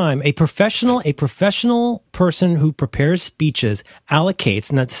prep time. A professional person who prepares speeches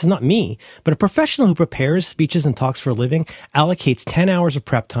allocates, now this is not me, but a professional who prepares speeches and talks for a living allocates 10 hours of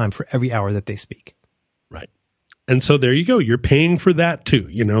prep time for every hour that they speak. Right. And so there you go. You're paying for that too.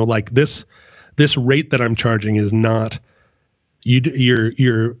 You know, like this rate that I'm charging is not,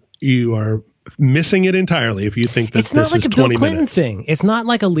 you are missing it entirely if you think that it's not like a Bill Clinton minutes. Thing. It's not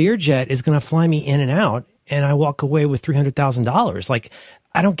like a Learjet is going to fly me in and out and I walk away with $300,000. Like,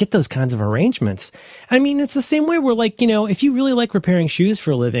 I don't get those kinds of arrangements. I mean, it's the same way where, like, you know, if you really like repairing shoes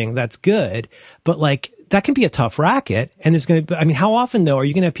for a living, that's good. But like, that can be a tough racket. And there's going to be, I mean, how often though are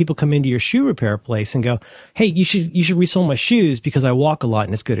you going to have people come into your shoe repair place and go, hey, you should resole my shoes because I walk a lot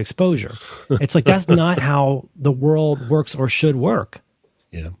and it's good exposure. It's like, that's not how the world works or should work.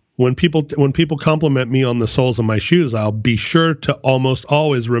 Yeah. When people compliment me on the soles of my shoes, I'll be sure to almost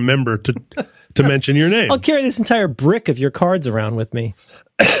always remember to mention your name. I'll carry this entire brick of your cards around with me.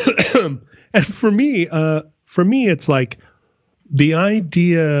 And for me, it's like the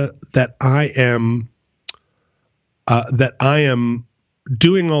idea that I am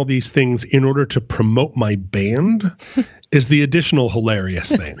doing all these things in order to promote my band is the additional hilarious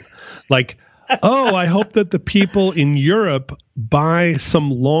thing. Like, oh, I hope that the people in Europe buy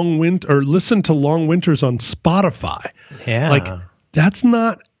some Long Winter or listen to Long Winters on Spotify. Yeah. Like, that's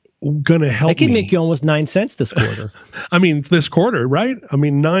not going to help me. That could make you almost 9 cents this quarter. I mean, this quarter, right? I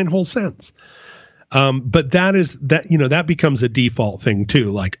mean, 9 whole cents. But that becomes a default thing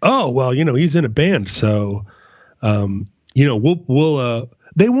too. Like, oh, well, you know, he's in a band. So, you know,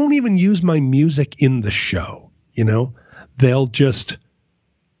 they won't even use my music in the show. You know, they'll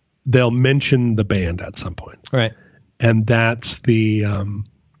mention the band at some point. Right. And that is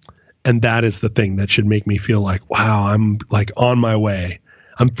the thing that should make me feel like, wow, I'm like on my way.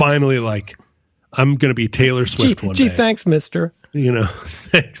 I'm finally like, I'm going to be Taylor Swift one day. Gee, thanks, mister. You know,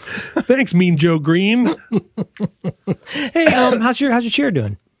 thanks, Mean Joe Green. Hey, how's your chair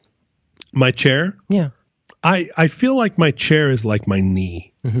doing? My chair? Yeah. I feel like my chair is like my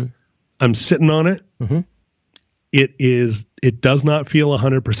knee. Mm-hmm. I'm sitting on it. Mm-hmm. It does not feel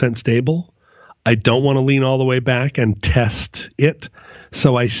 100% stable. I don't want to lean all the way back and test it.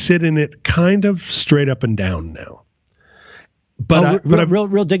 So I sit in it kind of straight up and down now. But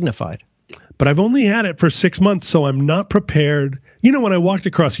real dignified. But I've only had it for 6 months, so I'm not prepared. You know, when I walked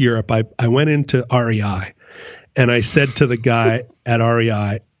across Europe, I went into REI and I said to the guy at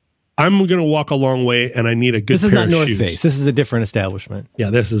REI, I'm going to walk a long way and I need a good pair of shoes. This is not North Face. This is a different establishment.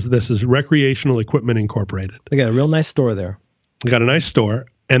 Yeah, this is Recreational Equipment Incorporated. They got a real nice store there. They got a nice store.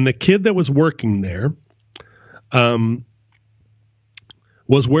 And the kid that was working there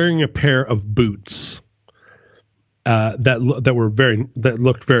was wearing a pair of boots that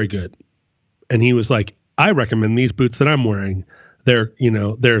looked very good. And he was like, I recommend these boots that I'm wearing.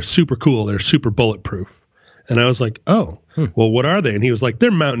 They're super cool. They're super bulletproof. And I was like, oh, well, what are they? And he was like,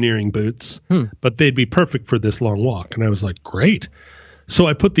 they're mountaineering boots, but they'd be perfect for this long walk. And I was like, great. So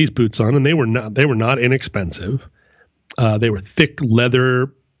I put these boots on and they were not inexpensive. They were thick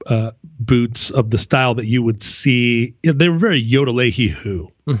leather boots of the style that you would see. They were very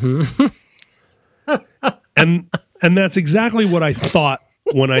Yodel-hoo. Mm-hmm. and that's exactly what I thought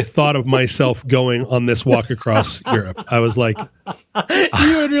when I thought of myself going on this walk across Europe. I was like,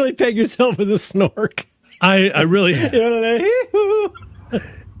 you would really peg yourself as a snork. I really had.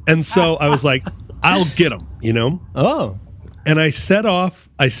 And so I was like, I'll get them, you know? Oh. And I set off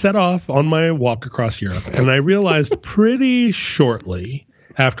on my walk across Europe, and I realized pretty shortly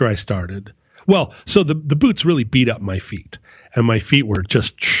after I started, well, so the boots really beat up my feet, and my feet were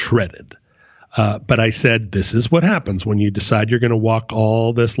just shredded. But I said, this is what happens when you decide you're going to walk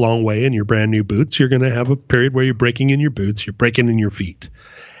all this long way in your brand new boots. You're going to have a period where you're breaking in your boots, you're breaking in your feet.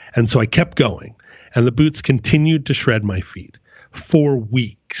 And so I kept going, and the boots continued to shred my feet for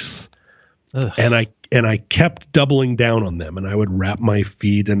weeks. Ugh. And I kept doubling down on them, and I would wrap my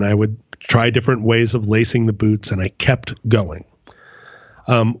feet, and I would try different ways of lacing the boots, and I kept going.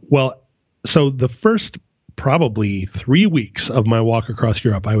 So the first probably 3 weeks of my walk across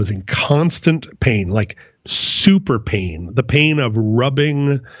Europe, I was in constant pain, like super pain, the pain of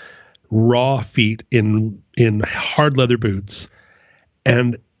rubbing raw feet in hard leather boots.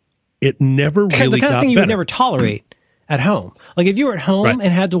 And it never really got better. The kind of thing you would never tolerate at home. Like if you were at home and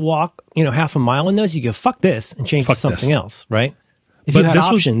had to walk, half a mile in those, you go, fuck this, and change to something else, right? If you had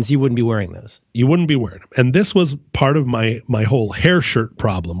options, you wouldn't be wearing those. You wouldn't be wearing them. And this was part of my whole hair shirt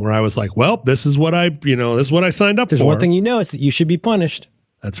problem, where I was like, well, this is what I signed up for. There's one thing it's that you should be punished.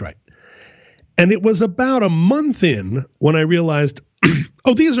 That's right. And it was about a month in when I realized,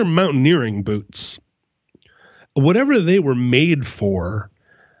 oh, these are mountaineering boots. Whatever they were made for,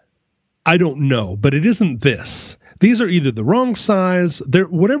 I don't know, but it isn't this. These are either the wrong size,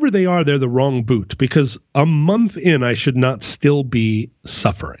 whatever they are, they're the wrong boot, because a month in, I should not still be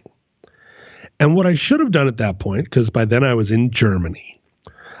suffering. And what I should have done at that point, because by then I was in Germany,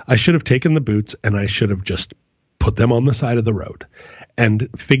 I should have taken the boots and I should have just put them on the side of the road and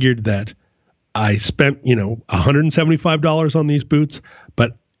figured that I spent, $175 on these boots,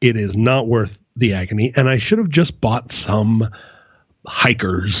 but it is not worth the agony. And I should have just bought some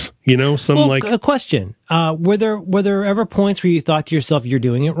hikers, a question. Were there ever points where you thought to yourself, you're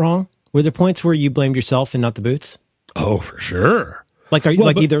doing it wrong? Were there points where you blamed yourself and not the boots? Oh, for sure. Like, are you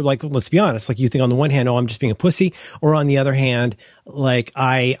let's be honest, like you think on the one hand, oh, I'm just being a pussy, or on the other hand, like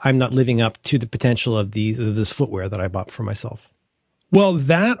I'm not living up to the potential of this footwear that I bought for myself. Well,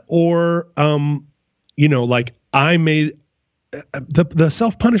 that, or, I made, the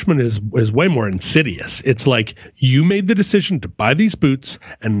self-punishment is way more insidious. It's like you made the decision to buy these boots,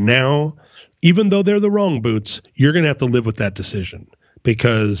 and now, even though they're the wrong boots, you're going to have to live with that decision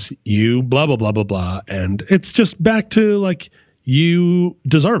because you blah, blah, blah, blah, blah. And it's just back to like, you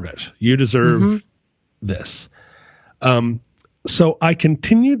deserve it. You deserve this. So I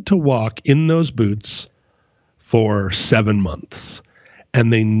continued to walk in those boots for 7 months,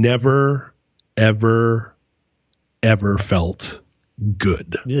 and they never, ever, ever felt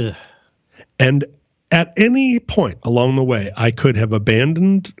good. Ugh. And at any point along the way, I could have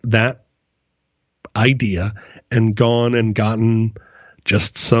abandoned that idea and gone and gotten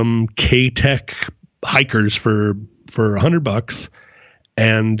just some K-Tech hikers for $100.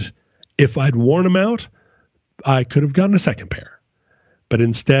 And if I'd worn them out, I could have gotten a second pair. But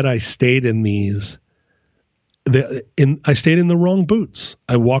instead I stayed in I stayed in the wrong boots.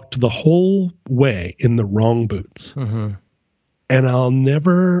 I walked the whole way in the wrong boots. Mm-hmm. And I'll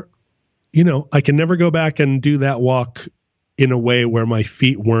never, I can never go back and do that walk in a way where my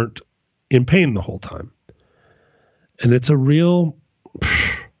feet weren't in pain the whole time. And it's a real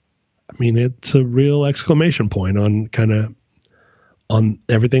exclamation point on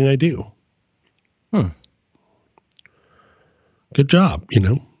everything I do. Good job,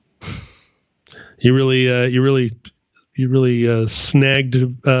 You really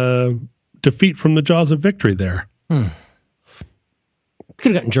snagged defeat from the jaws of victory there. Could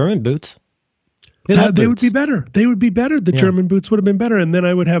have gotten German boots. They would be better. They would be better. The German boots would have been better. And then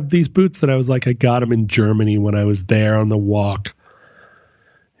I would have these boots that I was like, I got them in Germany when I was there on the walk.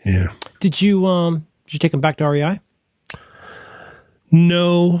 Yeah. Did you take them back to REI?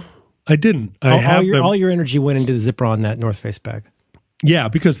 No, I didn't. All your energy went into the zipper on that North Face bag. Yeah,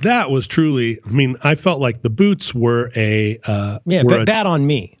 because that was truly, I felt like the boots were bad on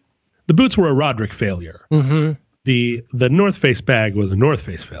me. The boots were a Roderick failure. Mm-hmm. The North Face bag was a North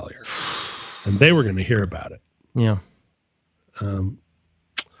Face failure. And they were going to hear about it. Yeah.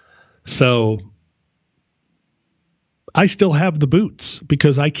 So I still have the boots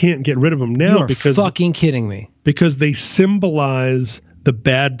because I can't get rid of them now. You are fucking kidding me. Because they symbolize the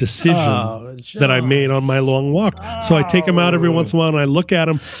bad decision that I made on my long walk. So I take them out every once in a while and I look at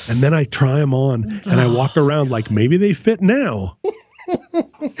them and then I try them on and I walk around like maybe they fit now.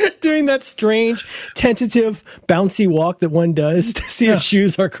 Doing that strange, tentative, bouncy walk that one does to see if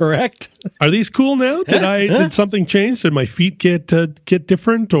shoes are correct. Are these cool now? Did something change? Did my feet get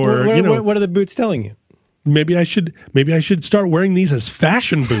different, or what are the boots telling you? Maybe I should start wearing these as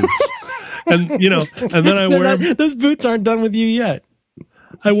fashion boots. And then I wear them. Those boots aren't done with you yet.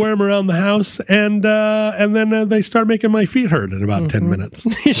 I wear them around the house, and then they start making my feet hurt in about 10 minutes.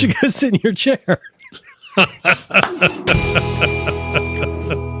 You should go sit in your chair.